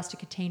defrost a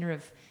container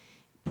of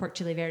pork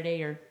chile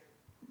verde or,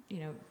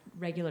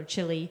 regular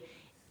chili,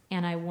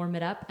 and I warm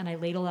it up, and I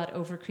ladle that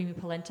over creamy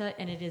polenta,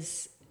 and it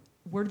is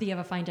worthy of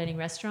a fine dining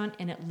restaurant,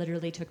 and it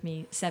literally took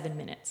me 7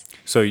 minutes.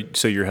 So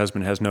your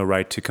husband has no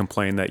right to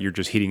complain that you're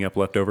just heating up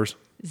leftovers?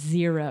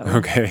 0.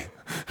 Okay.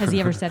 Has he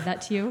ever said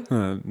that to you?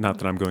 Not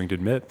that I'm going to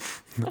admit.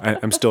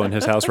 I'm still in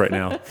his house right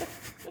now.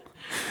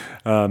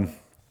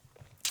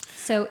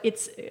 So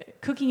it's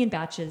cooking in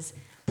batches.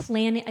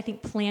 Planning, I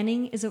think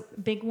planning is a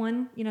big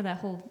one. That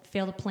whole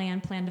fail to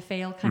plan to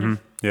fail kind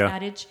of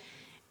adage.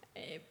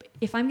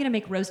 If I'm going to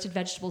make roasted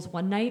vegetables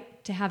one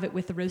night to have it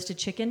with the roasted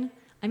chicken,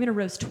 I'm going to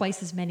roast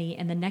twice as many,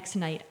 and the next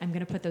night I'm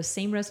going to put those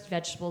same roasted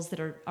vegetables that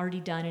are already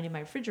done and in my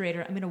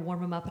refrigerator, I'm going to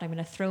warm them up, and I'm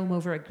going to throw them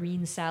over a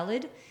green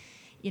salad,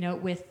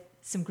 with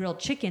some grilled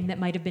chicken that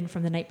might have been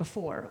from the night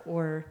before,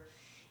 or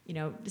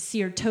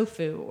seared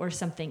tofu or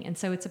something. And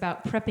so it's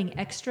about prepping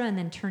extra and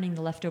then turning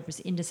the leftovers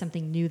into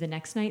something new the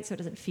next night so it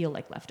doesn't feel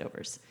like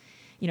leftovers.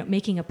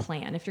 Making a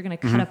plan. If you're going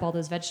to cut up all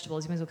those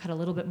vegetables, you might as well cut a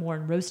little bit more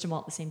and roast them all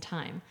at the same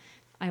time.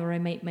 I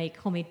might make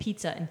homemade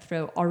pizza and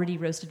throw already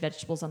roasted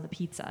vegetables on the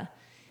pizza.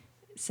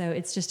 So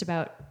it's just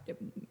about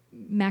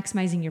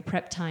maximizing your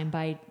prep time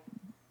by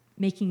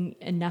making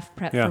enough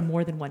prep for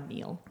more than one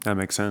meal. That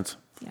makes sense.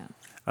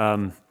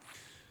 Yeah.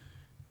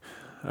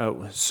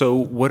 So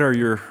what are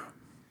your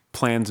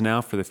plans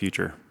now for the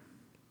future?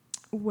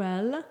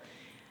 Well,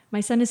 my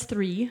son is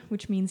 3,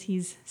 which means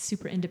he's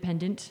super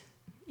independent.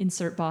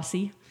 Insert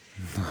bossy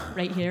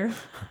right here.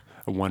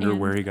 I wonder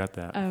where he got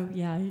that. Oh,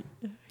 yeah.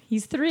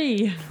 He's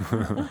 3.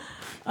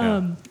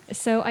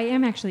 So I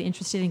am actually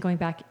interested in going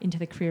back into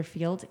the career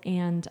field,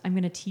 and I'm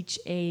going to teach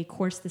a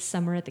course this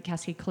summer at the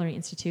Cascade Culinary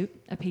Institute,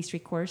 a pastry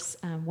course,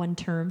 1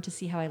 term, to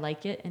see how I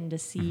like it and to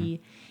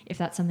see if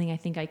that's something I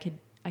think I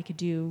could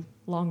do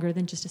longer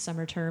than just a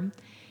summer term.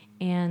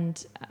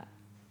 And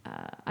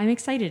I'm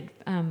excited.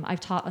 I've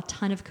taught a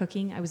ton of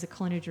cooking. I was a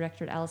culinary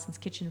director at Allison's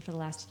Kitchen for the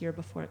last year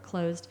before it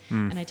closed,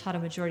 and I taught a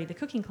majority of the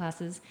cooking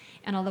classes.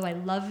 And although I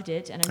loved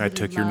it, and I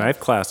took your knife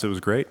class. It was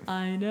great.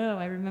 I know.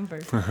 I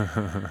remember.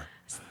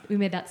 We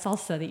made that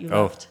salsa that you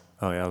loved.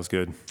 Oh yeah, it was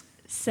good.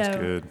 So It's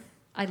good.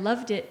 I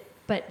loved it,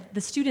 but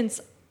the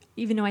students,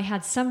 even though I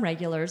had some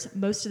regulars,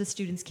 most of the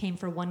students came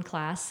for 1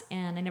 class,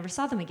 and I never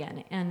saw them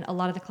again. And a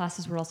lot of the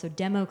classes were also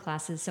demo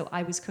classes, so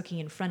I was cooking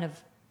in front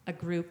of a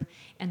group,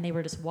 and they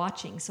were just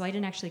watching. So I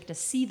didn't actually get to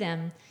see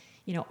them.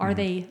 Are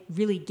they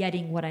really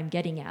getting what I'm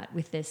getting at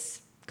with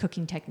this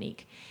cooking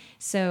technique?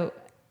 So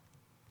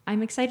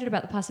I'm excited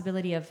about the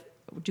possibility of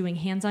doing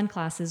hands-on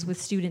classes with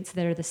students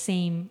that are the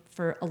same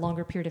for a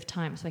longer period of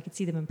time, so I could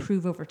see them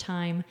improve over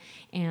time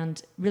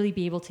and really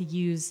be able to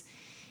use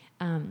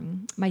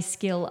my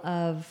skill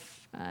of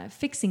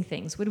fixing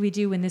things. What do we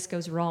do when this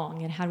goes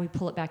wrong, and how do we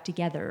pull it back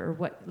together?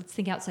 Or let's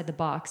think outside the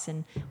box.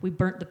 And we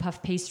burnt the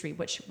puff pastry.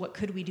 What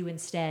could we do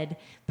instead?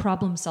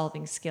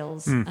 Problem-solving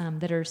skills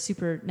that are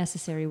super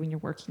necessary when you're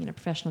working in a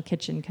professional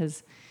kitchen,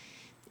 because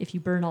if you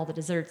burn all the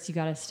desserts, you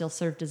got to still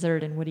serve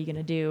dessert, and what are you going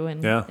to do?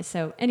 And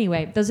so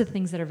anyway, those are the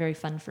things that are very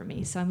fun for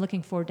me. So I'm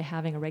looking forward to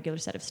having a regular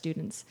set of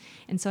students.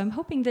 And so I'm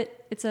hoping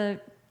that it's a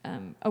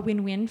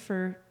win-win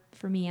for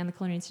me and the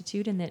Culinary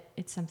Institute, and that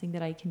it's something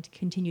that I can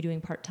continue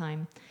doing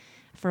part-time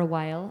for a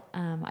while.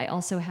 I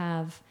also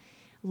have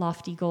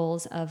lofty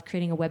goals of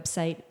creating a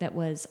website that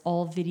was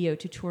all video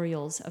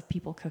tutorials of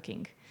people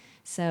cooking.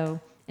 So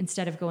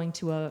instead of going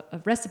to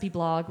a recipe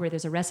blog where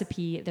there's a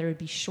recipe, there would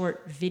be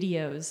short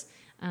videos,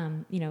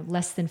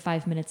 less than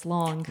 5 minutes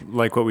long.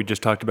 Like what we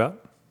just talked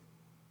about?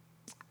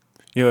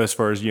 As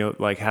far as,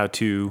 like how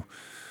to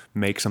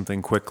make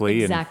something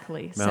quickly.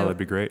 Exactly. And, that'd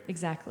be great.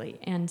 Exactly.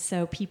 And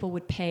so people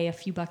would pay a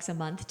few bucks a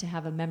month to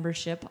have a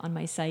membership on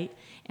my site,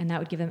 and that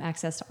would give them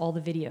access to all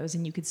the videos.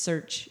 And you could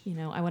search,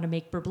 I want to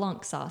make beurre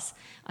blanc sauce.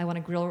 I want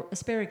to grill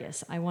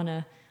asparagus. I want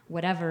to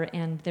whatever.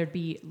 And there'd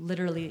be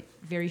literally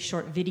very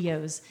short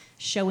videos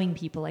showing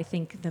people. I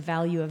think the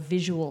value of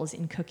visuals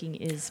in cooking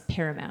is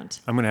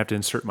paramount. I'm going to have to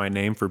insert my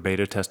name for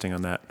beta testing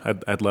on that.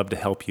 I'd love to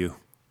help you.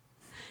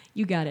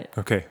 You got it.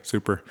 Okay,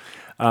 super.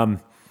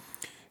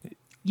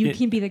 You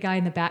can be the guy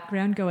in the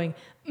background going,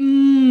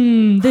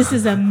 this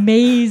is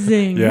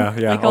amazing. Yeah.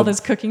 Like all those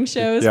cooking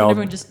shows when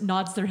everyone just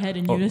nods their head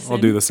in unison. I'll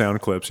do the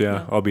sound clips,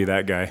 yeah. I'll be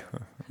that guy.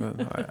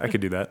 I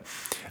could do that.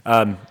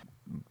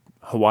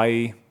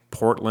 Hawaii,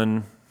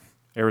 Portland,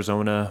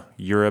 Arizona,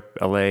 Europe,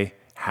 LA.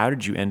 How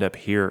did you end up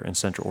here in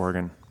Central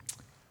Oregon?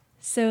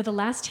 So the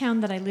last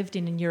town that I lived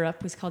in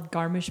Europe was called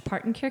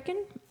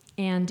Garmisch-Partenkirchen.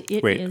 And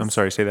Wait, I'm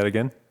sorry, say that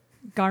again?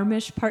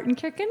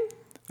 Garmisch-Partenkirchen.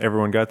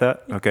 Everyone got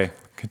that? Okay,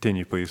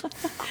 continue, please.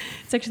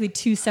 It's actually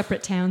 2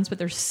 separate towns, but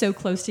they're so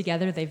close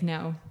together, they've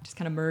now just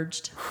kind of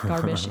merged,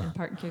 Garmisch and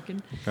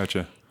Partenkirchen.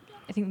 Gotcha.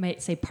 I think we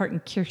might say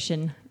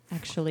Partenkirchen,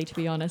 actually, to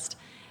be honest.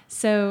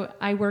 So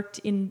I worked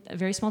in a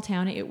very small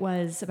town. It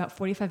was about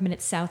 45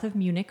 minutes south of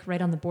Munich,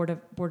 right on the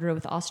border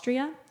with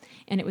Austria,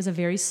 and it was a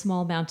very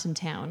small mountain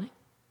town.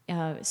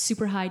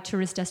 Super high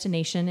tourist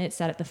destination. It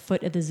sat at the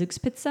foot of the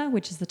Zugspitze,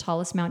 which is the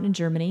tallest mountain in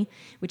Germany,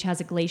 which has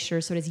a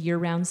glacier, so it has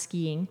year-round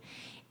skiing.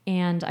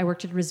 And I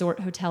worked at a resort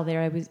hotel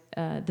there. I was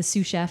the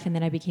sous chef, and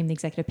then I became the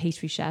executive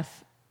pastry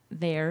chef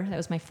there. That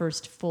was my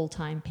first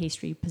full-time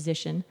pastry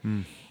position.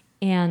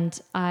 And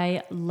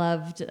I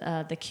loved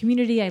the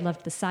community. I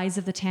loved the size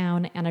of the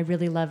town, and I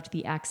really loved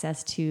the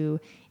access to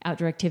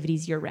outdoor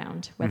activities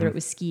year-round, whether it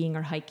was skiing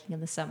or hiking in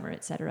the summer,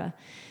 et cetera.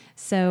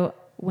 So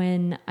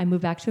when I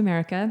moved back to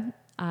America,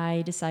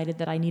 I decided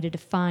that I needed to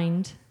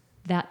find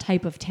that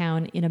type of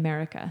town in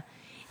America.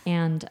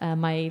 And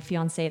my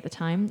fiance at the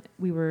time,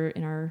 we were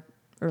in our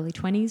early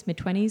 20s,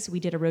 mid-20s, we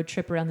did a road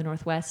trip around the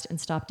Northwest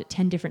and stopped at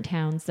 10 different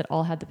towns that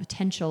all had the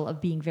potential of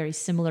being very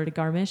similar to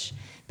Garmisch,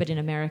 but in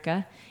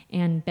America,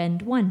 and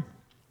Bend won.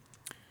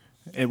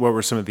 And what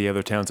were some of the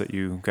other towns that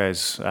you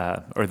guys,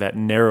 or that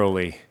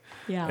narrowly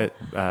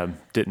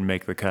didn't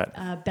make the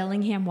cut?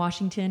 Bellingham,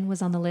 Washington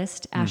was on the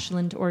list.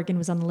 Ashland, Oregon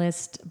was on the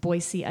list.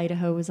 Boise,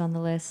 Idaho was on the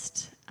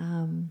list.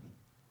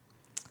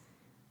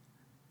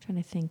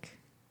 trying to think.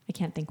 I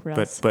can't think where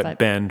But else. but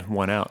Bend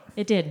won out.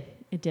 It did.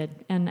 It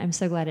did. And I'm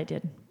so glad it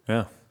did.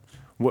 Yeah.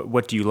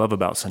 What do you love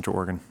about Central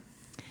Oregon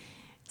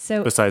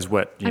So besides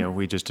what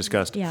we just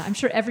discussed? yeah, I'm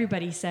sure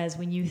everybody says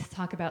when you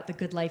talk about the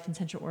good life in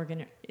Central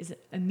Oregon is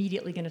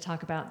immediately going to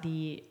talk about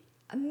the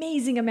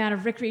amazing amount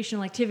of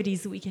recreational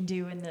activities that we can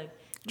do and the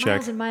Check.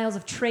 miles and miles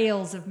of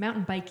trails of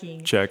mountain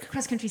biking, Check.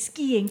 cross-country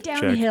skiing,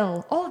 down Check. the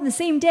hill, all in the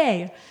same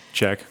day.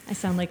 Check. I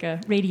sound like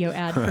a radio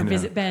ad for know.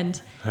 Visit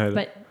Bend. I-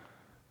 But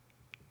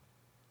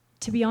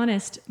to be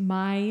honest,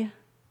 my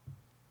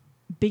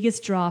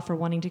biggest draw for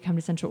wanting to come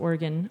to Central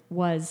Oregon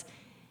was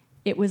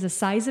it was a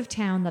size of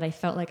town that I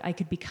felt like I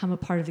could become a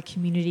part of the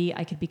community.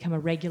 I could become a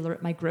regular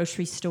at my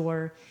grocery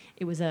store.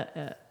 It was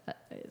a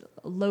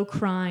low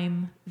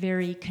crime,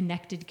 very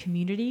connected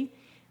community.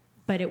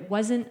 But it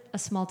wasn't a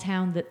small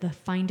town that the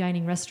fine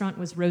dining restaurant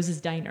was Rose's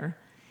Diner.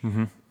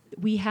 Mm-hmm.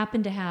 We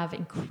happen to have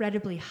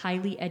incredibly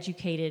highly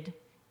educated,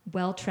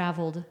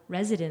 well-traveled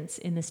residents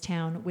in this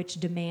town, which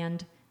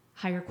demand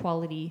higher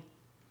quality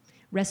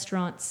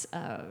restaurants,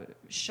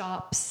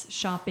 shops,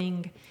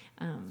 shopping,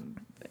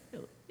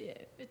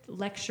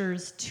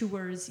 lectures,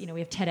 tours. We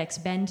have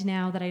TEDx Bend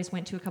now that I just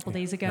went to a couple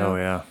days ago. Oh,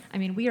 yeah. I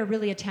mean, we are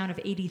really a town of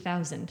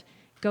 80,000.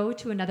 Go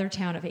to another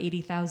town of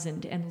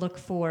 80,000 and look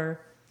for,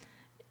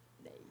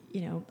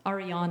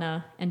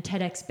 Ariana and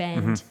TEDx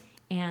Bend.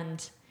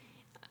 And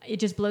it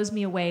just blows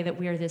me away that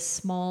we are this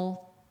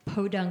small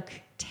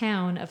podunk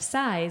town of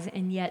size,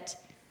 and yet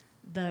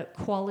the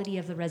quality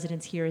of the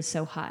residents here is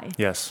so high.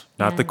 Yes.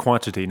 Not the And-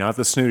 quantity, not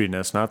the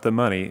snootiness, not the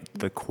money,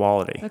 the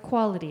quality. The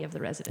quality of the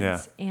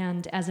residents.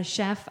 And as a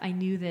chef, I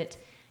knew that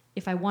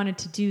if I wanted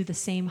to do the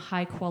same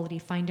high quality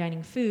fine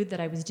dining food that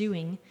I was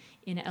doing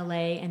in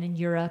LA and in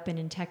Europe and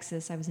in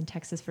Texas, I was in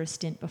Texas for a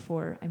stint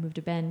before I moved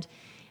to Bend,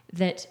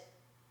 that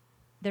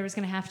there was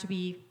going to have to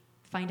be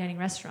fine dining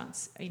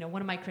restaurants.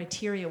 One of my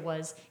criteria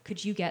was,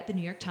 could you get the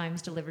New York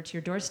Times delivered to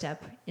your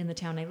doorstep in the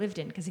town I lived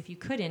in? Because if you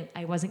couldn't,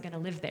 I wasn't going to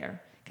live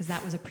there, because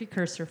that was a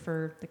precursor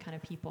for the kind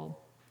of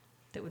people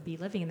that would be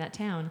living in that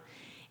town.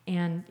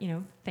 And,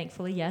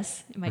 thankfully,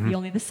 yes, it might be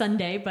only the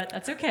Sunday, but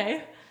that's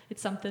okay.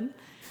 It's something.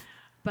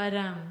 But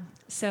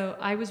so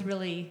I was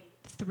really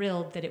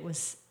thrilled that it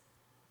was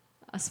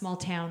a small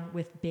town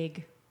with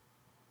big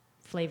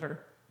flavor.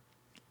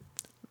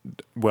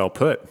 Well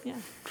put. Yeah.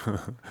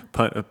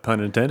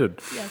 Pun intended.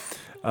 Yes.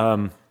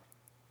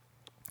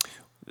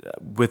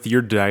 With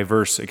your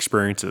diverse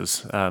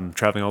experiences,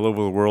 traveling all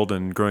over the world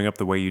and growing up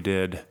the way you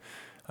did,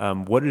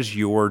 what is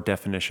your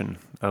definition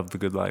of the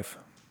good life?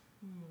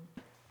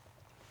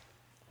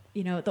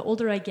 The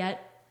older I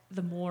get,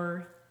 the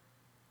more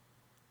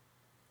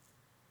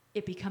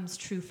it becomes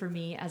true for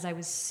me, as I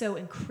was so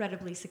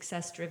incredibly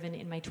success-driven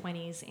in my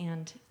 20s.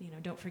 And,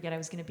 don't forget, I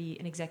was going to be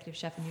an executive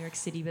chef in New York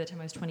City by the time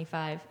I was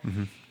 25.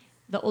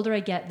 The older I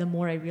get, the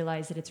more I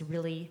realize that it's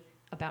really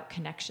about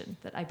connection,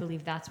 that I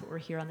believe that's what we're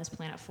here on this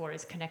planet for,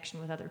 is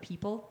connection with other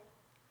people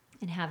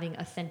and having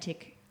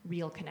authentic,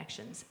 real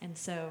connections. And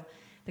so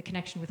the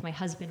connection with my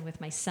husband,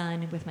 with my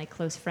son, with my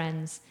close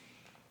friends,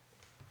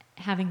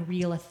 having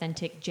real,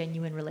 authentic,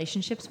 genuine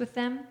relationships with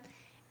them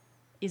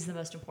is the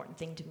most important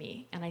thing to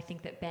me. And I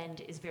think that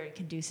Bend is very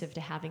conducive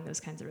to having those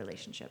kinds of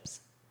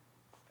relationships.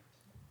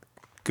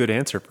 Good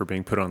answer for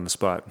being put on the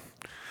spot.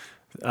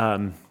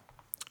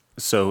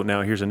 So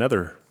now here's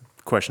another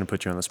question to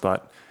put you on the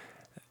spot.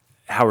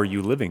 How are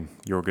you living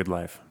your good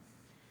life?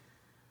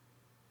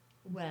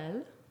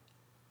 Well,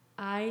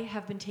 I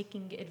have been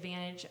taking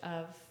advantage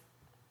of,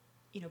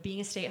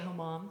 being a stay-at-home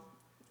mom.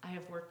 I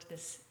have worked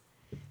this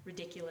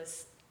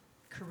ridiculous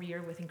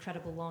career with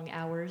incredible long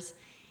hours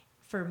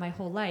for my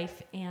whole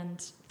life. And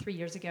 3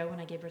 years ago, when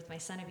I gave birth to my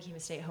son, I became a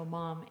stay-at-home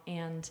mom.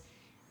 And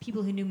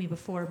people who knew me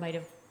before might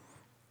have,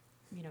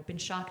 been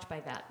shocked by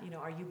that.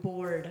 Are you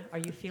bored? Are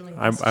you feeling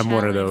I'm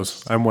one of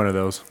those. I'm one of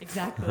those.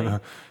 Exactly.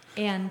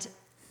 And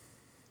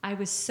I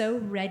was so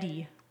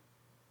ready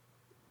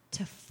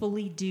to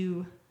fully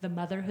do the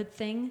motherhood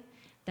thing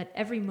that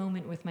every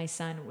moment with my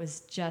son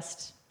was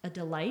just a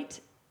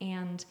delight.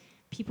 And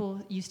people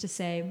used to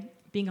say,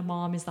 being a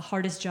mom is the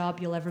hardest job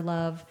you'll ever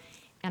love.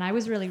 And I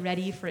was really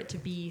ready for it to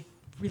be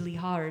really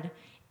hard.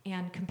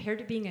 And compared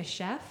to being a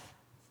chef,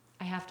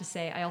 I have to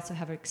say, I also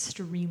have an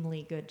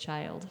extremely good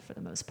child for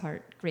the most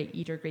part, great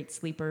eater, great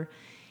sleeper,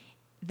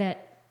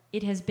 that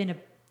it has been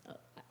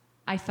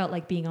I felt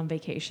like being on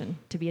vacation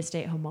to be a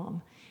stay-at-home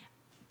mom.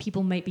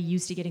 People might be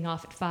used to getting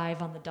off at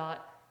 5 on the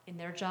dot in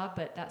their job,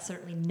 but that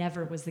certainly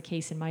never was the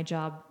case in my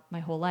job my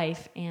whole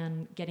life.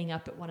 And getting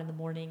up at 1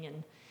 a.m.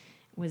 and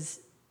was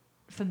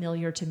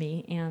familiar to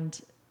me. And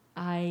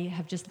I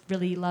have just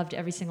really loved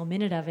every single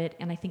minute of it.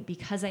 And I think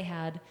because I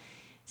had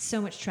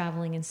so much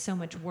traveling and so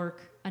much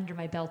work under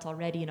my belt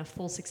already in a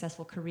full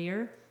successful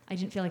career, I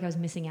didn't feel like I was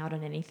missing out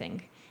on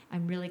anything.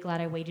 I'm really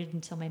glad I waited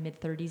until my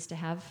mid-30s to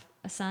have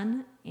a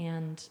son,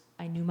 and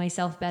I knew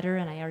myself better,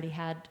 and I already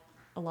had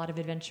a lot of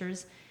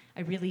adventures.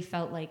 I really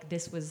felt like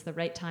this was the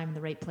right time and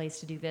the right place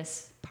to do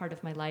this part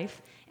of my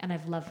life, and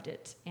I've loved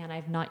it, and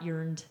I've not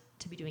yearned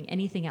to be doing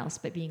anything else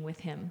but being with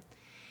him.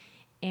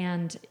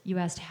 And you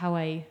asked how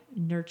I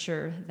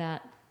nurture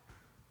that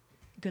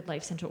Good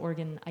Life Central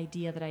Oregon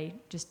idea that I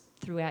just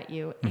threw at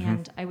you.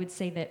 And I would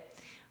say that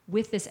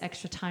with this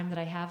extra time that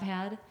I have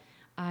had,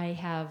 I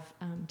have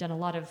done a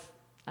lot of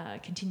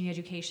continuing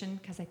education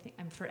because I think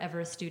I'm forever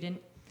a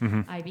student.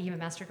 I became a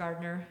master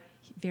gardener,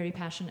 very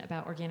passionate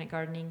about organic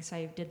gardening. So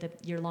I did the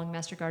year-long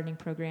master gardening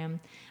program.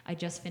 I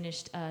just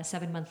finished a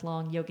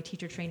 7-month-long yoga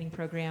teacher training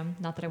program.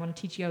 Not that I want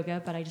to teach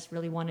yoga, but I just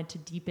really wanted to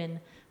deepen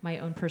my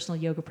own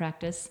personal yoga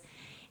practice.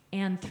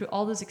 And through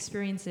all those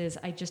experiences,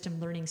 I just am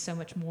learning so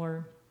much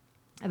more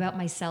about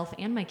myself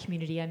and my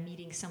community. I'm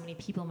meeting so many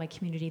people in my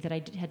community that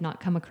I had not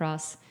come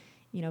across,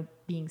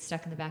 being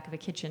stuck in the back of a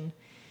kitchen.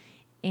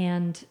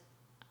 And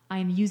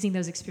I'm using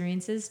those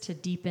experiences to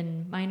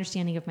deepen my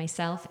understanding of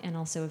myself and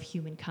also of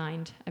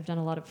humankind. I've done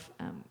a lot of,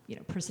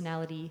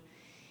 personality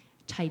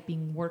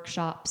typing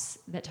workshops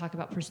that talk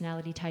about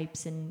personality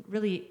types and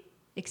really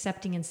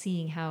accepting and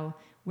seeing how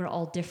we're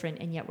all different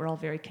and yet we're all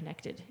very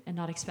connected, and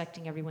not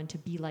expecting everyone to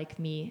be like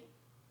me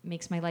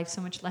makes my life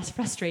so much less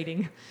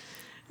frustrating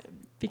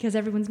because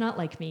everyone's not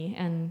like me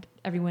and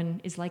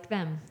everyone is like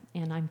them.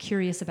 And I'm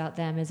curious about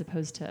them as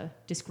opposed to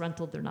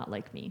disgruntled they're not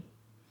like me.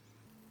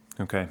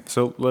 Okay,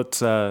 so let's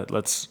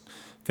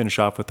finish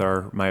off with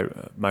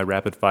my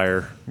rapid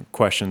fire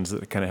questions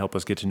that kind of help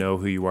us get to know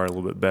who you are a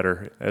little bit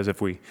better, as if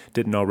we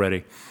didn't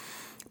already.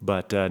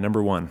 But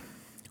number 1,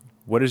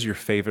 what is your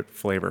favorite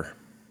flavor?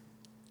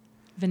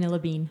 Vanilla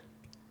bean.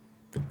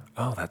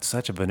 Oh, that's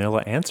such a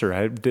vanilla answer.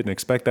 I didn't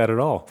expect that at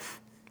all.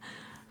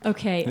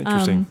 Okay.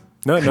 Interesting.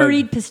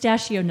 Curried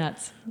pistachio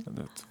nuts.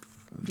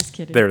 Just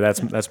kidding. There,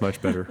 that's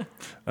much better.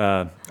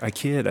 I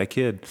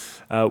kid.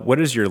 What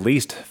is your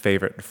least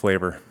favorite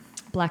flavor?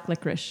 Black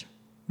licorice.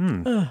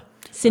 Ugh,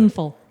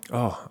 sinful.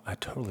 Oh, I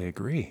totally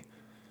agree.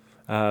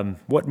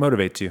 What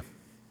motivates you?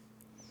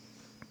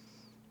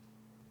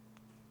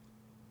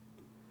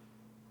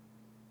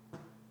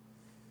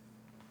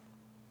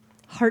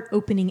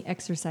 Heart-opening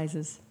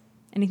exercises.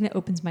 Anything that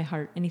opens my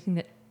heart. Anything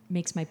that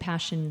makes my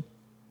passion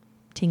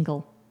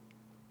tingle.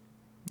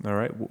 All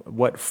right.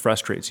 What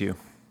frustrates you?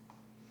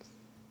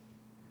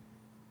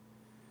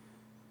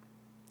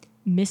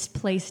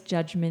 Misplaced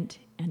judgment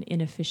and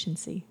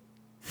inefficiency.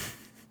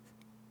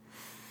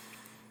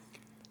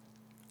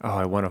 Oh,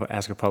 I want to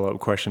ask a follow-up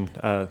question.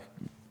 But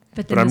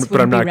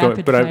I'm not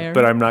going.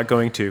 But I'm not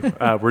going to.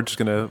 We're just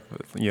going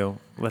to,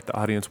 let the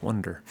audience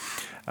wonder.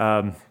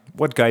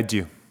 What guides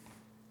you?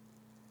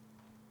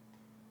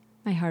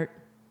 My heart.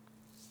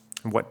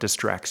 What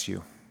distracts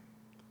you?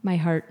 My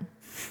heart.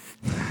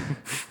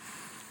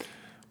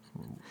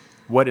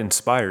 What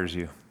inspires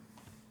you?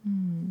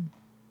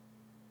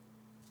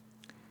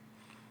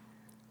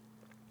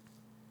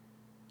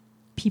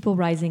 People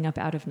rising up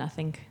out of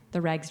nothing.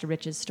 The rags to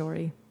riches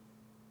story.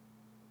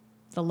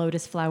 The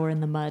lotus flower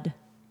in the mud.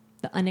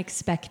 The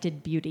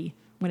unexpected beauty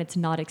when it's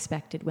not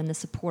expected, when the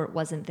support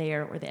wasn't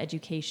there, or the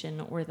education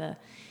or the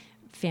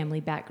family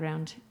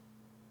background,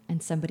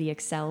 and somebody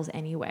excels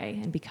anyway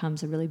and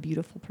becomes a really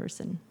beautiful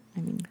person.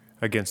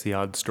 Against the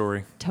odds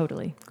story.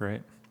 Totally.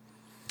 Great.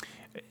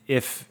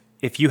 If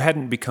you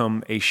hadn't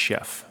become a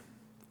chef,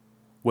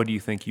 what do you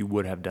think you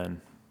would have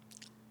done?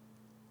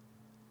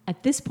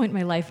 At this point in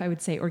my life, I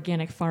would say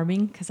organic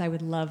farming, because I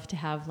would love to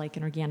have like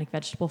an organic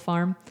vegetable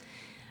farm.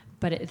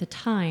 But at the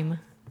time,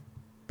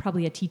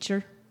 probably a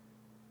teacher.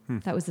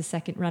 That was the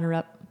second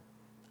runner-up.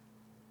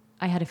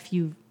 I had a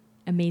few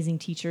amazing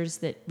teachers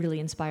that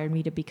really inspired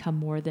me to become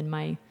more than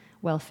my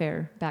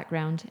welfare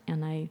background,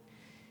 and I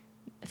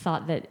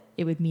thought that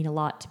it would mean a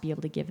lot to be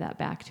able to give that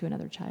back to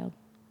another child.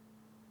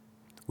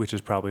 Which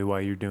is probably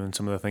why you're doing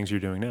some of the things you're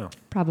doing now.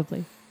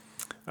 Probably.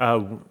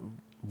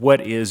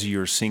 What is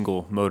your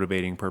single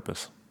motivating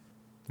purpose?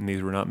 And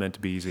these were not meant to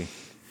be easy.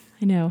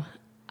 I know.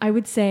 I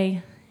would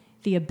say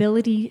the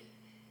ability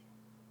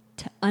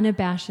to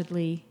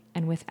unabashedly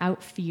and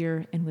without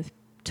fear and with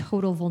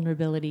total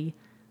vulnerability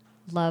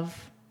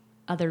love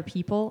other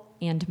people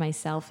and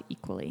myself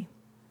equally.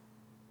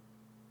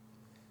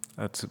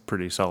 That's a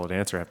pretty solid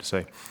answer, I have to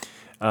say.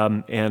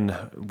 And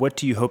what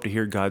do you hope to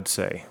hear God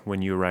say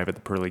when you arrive at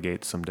the pearly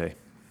gates someday?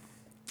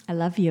 I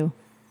love you.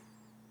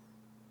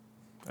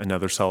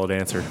 Another solid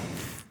answer.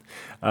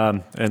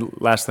 And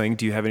last thing,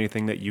 do you have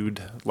anything that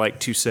you'd like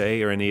to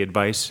say or any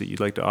advice that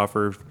you'd like to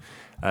offer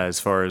as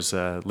far as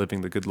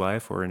living the good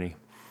life, or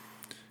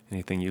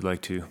anything you'd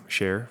like to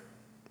share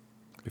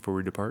before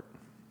we depart?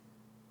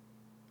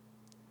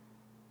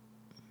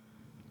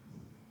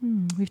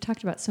 We've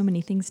talked about so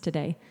many things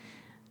today.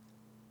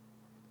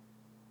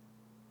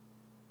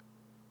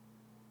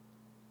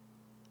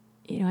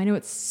 I know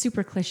it's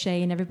super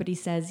cliche and everybody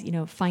says,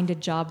 find a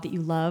job that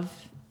you love.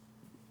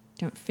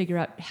 Don't figure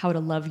out how to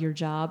love your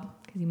job,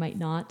 because you might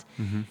not.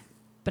 Mm-hmm.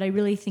 But I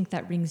really think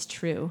that rings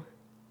true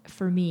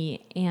for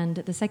me. And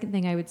the second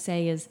thing I would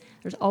say is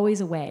there's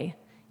always a way.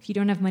 If you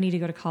don't have money to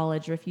go to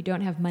college, or if you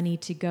don't have money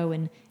to go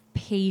and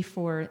pay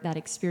for that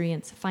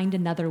experience, find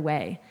another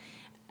way.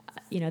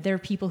 there are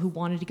people who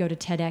wanted to go to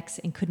TEDx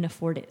and couldn't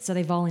afford it. So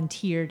they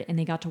volunteered and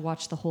they got to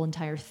watch the whole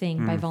entire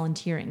thing by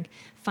volunteering.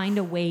 Find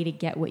a way to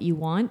get what you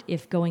want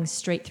if going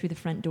straight through the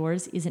front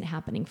doors isn't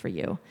happening for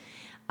you.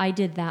 I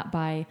did that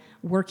by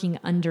working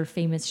under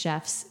famous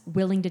chefs,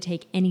 willing to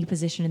take any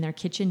position in their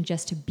kitchen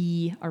just to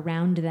be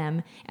around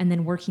them, and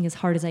then working as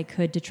hard as I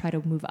could to try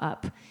to move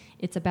up.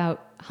 It's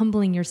about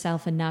humbling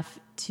yourself enough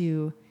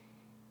to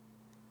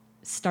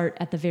start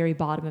at the very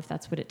bottom if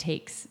that's what it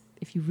takes.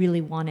 If you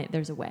really want it,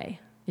 there's a way.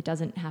 It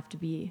doesn't have to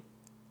be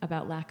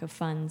about lack of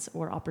funds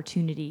or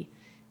opportunity.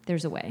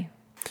 There's a way.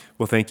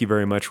 Well, thank you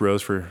very much,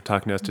 Rose, for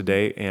talking to us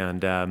today.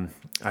 And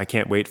I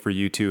can't wait for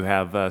you to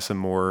have some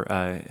more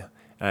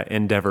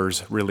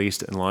endeavors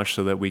released and launched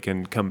so that we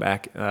can come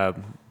back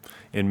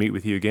and meet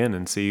with you again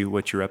and see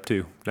what you're up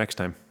to next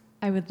time.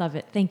 I would love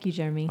it. Thank you,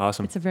 Jeremy.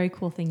 Awesome. It's a very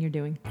cool thing you're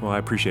doing. Well, I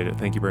appreciate it.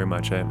 Thank you very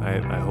much. I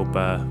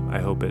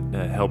hope it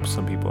helps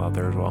some people out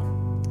there as well.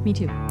 Me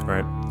too. All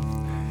right.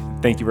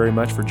 Thank you very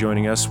much for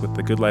joining us with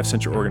the Good Life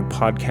Central Oregon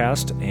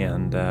podcast,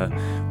 and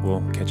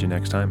we'll catch you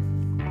next time.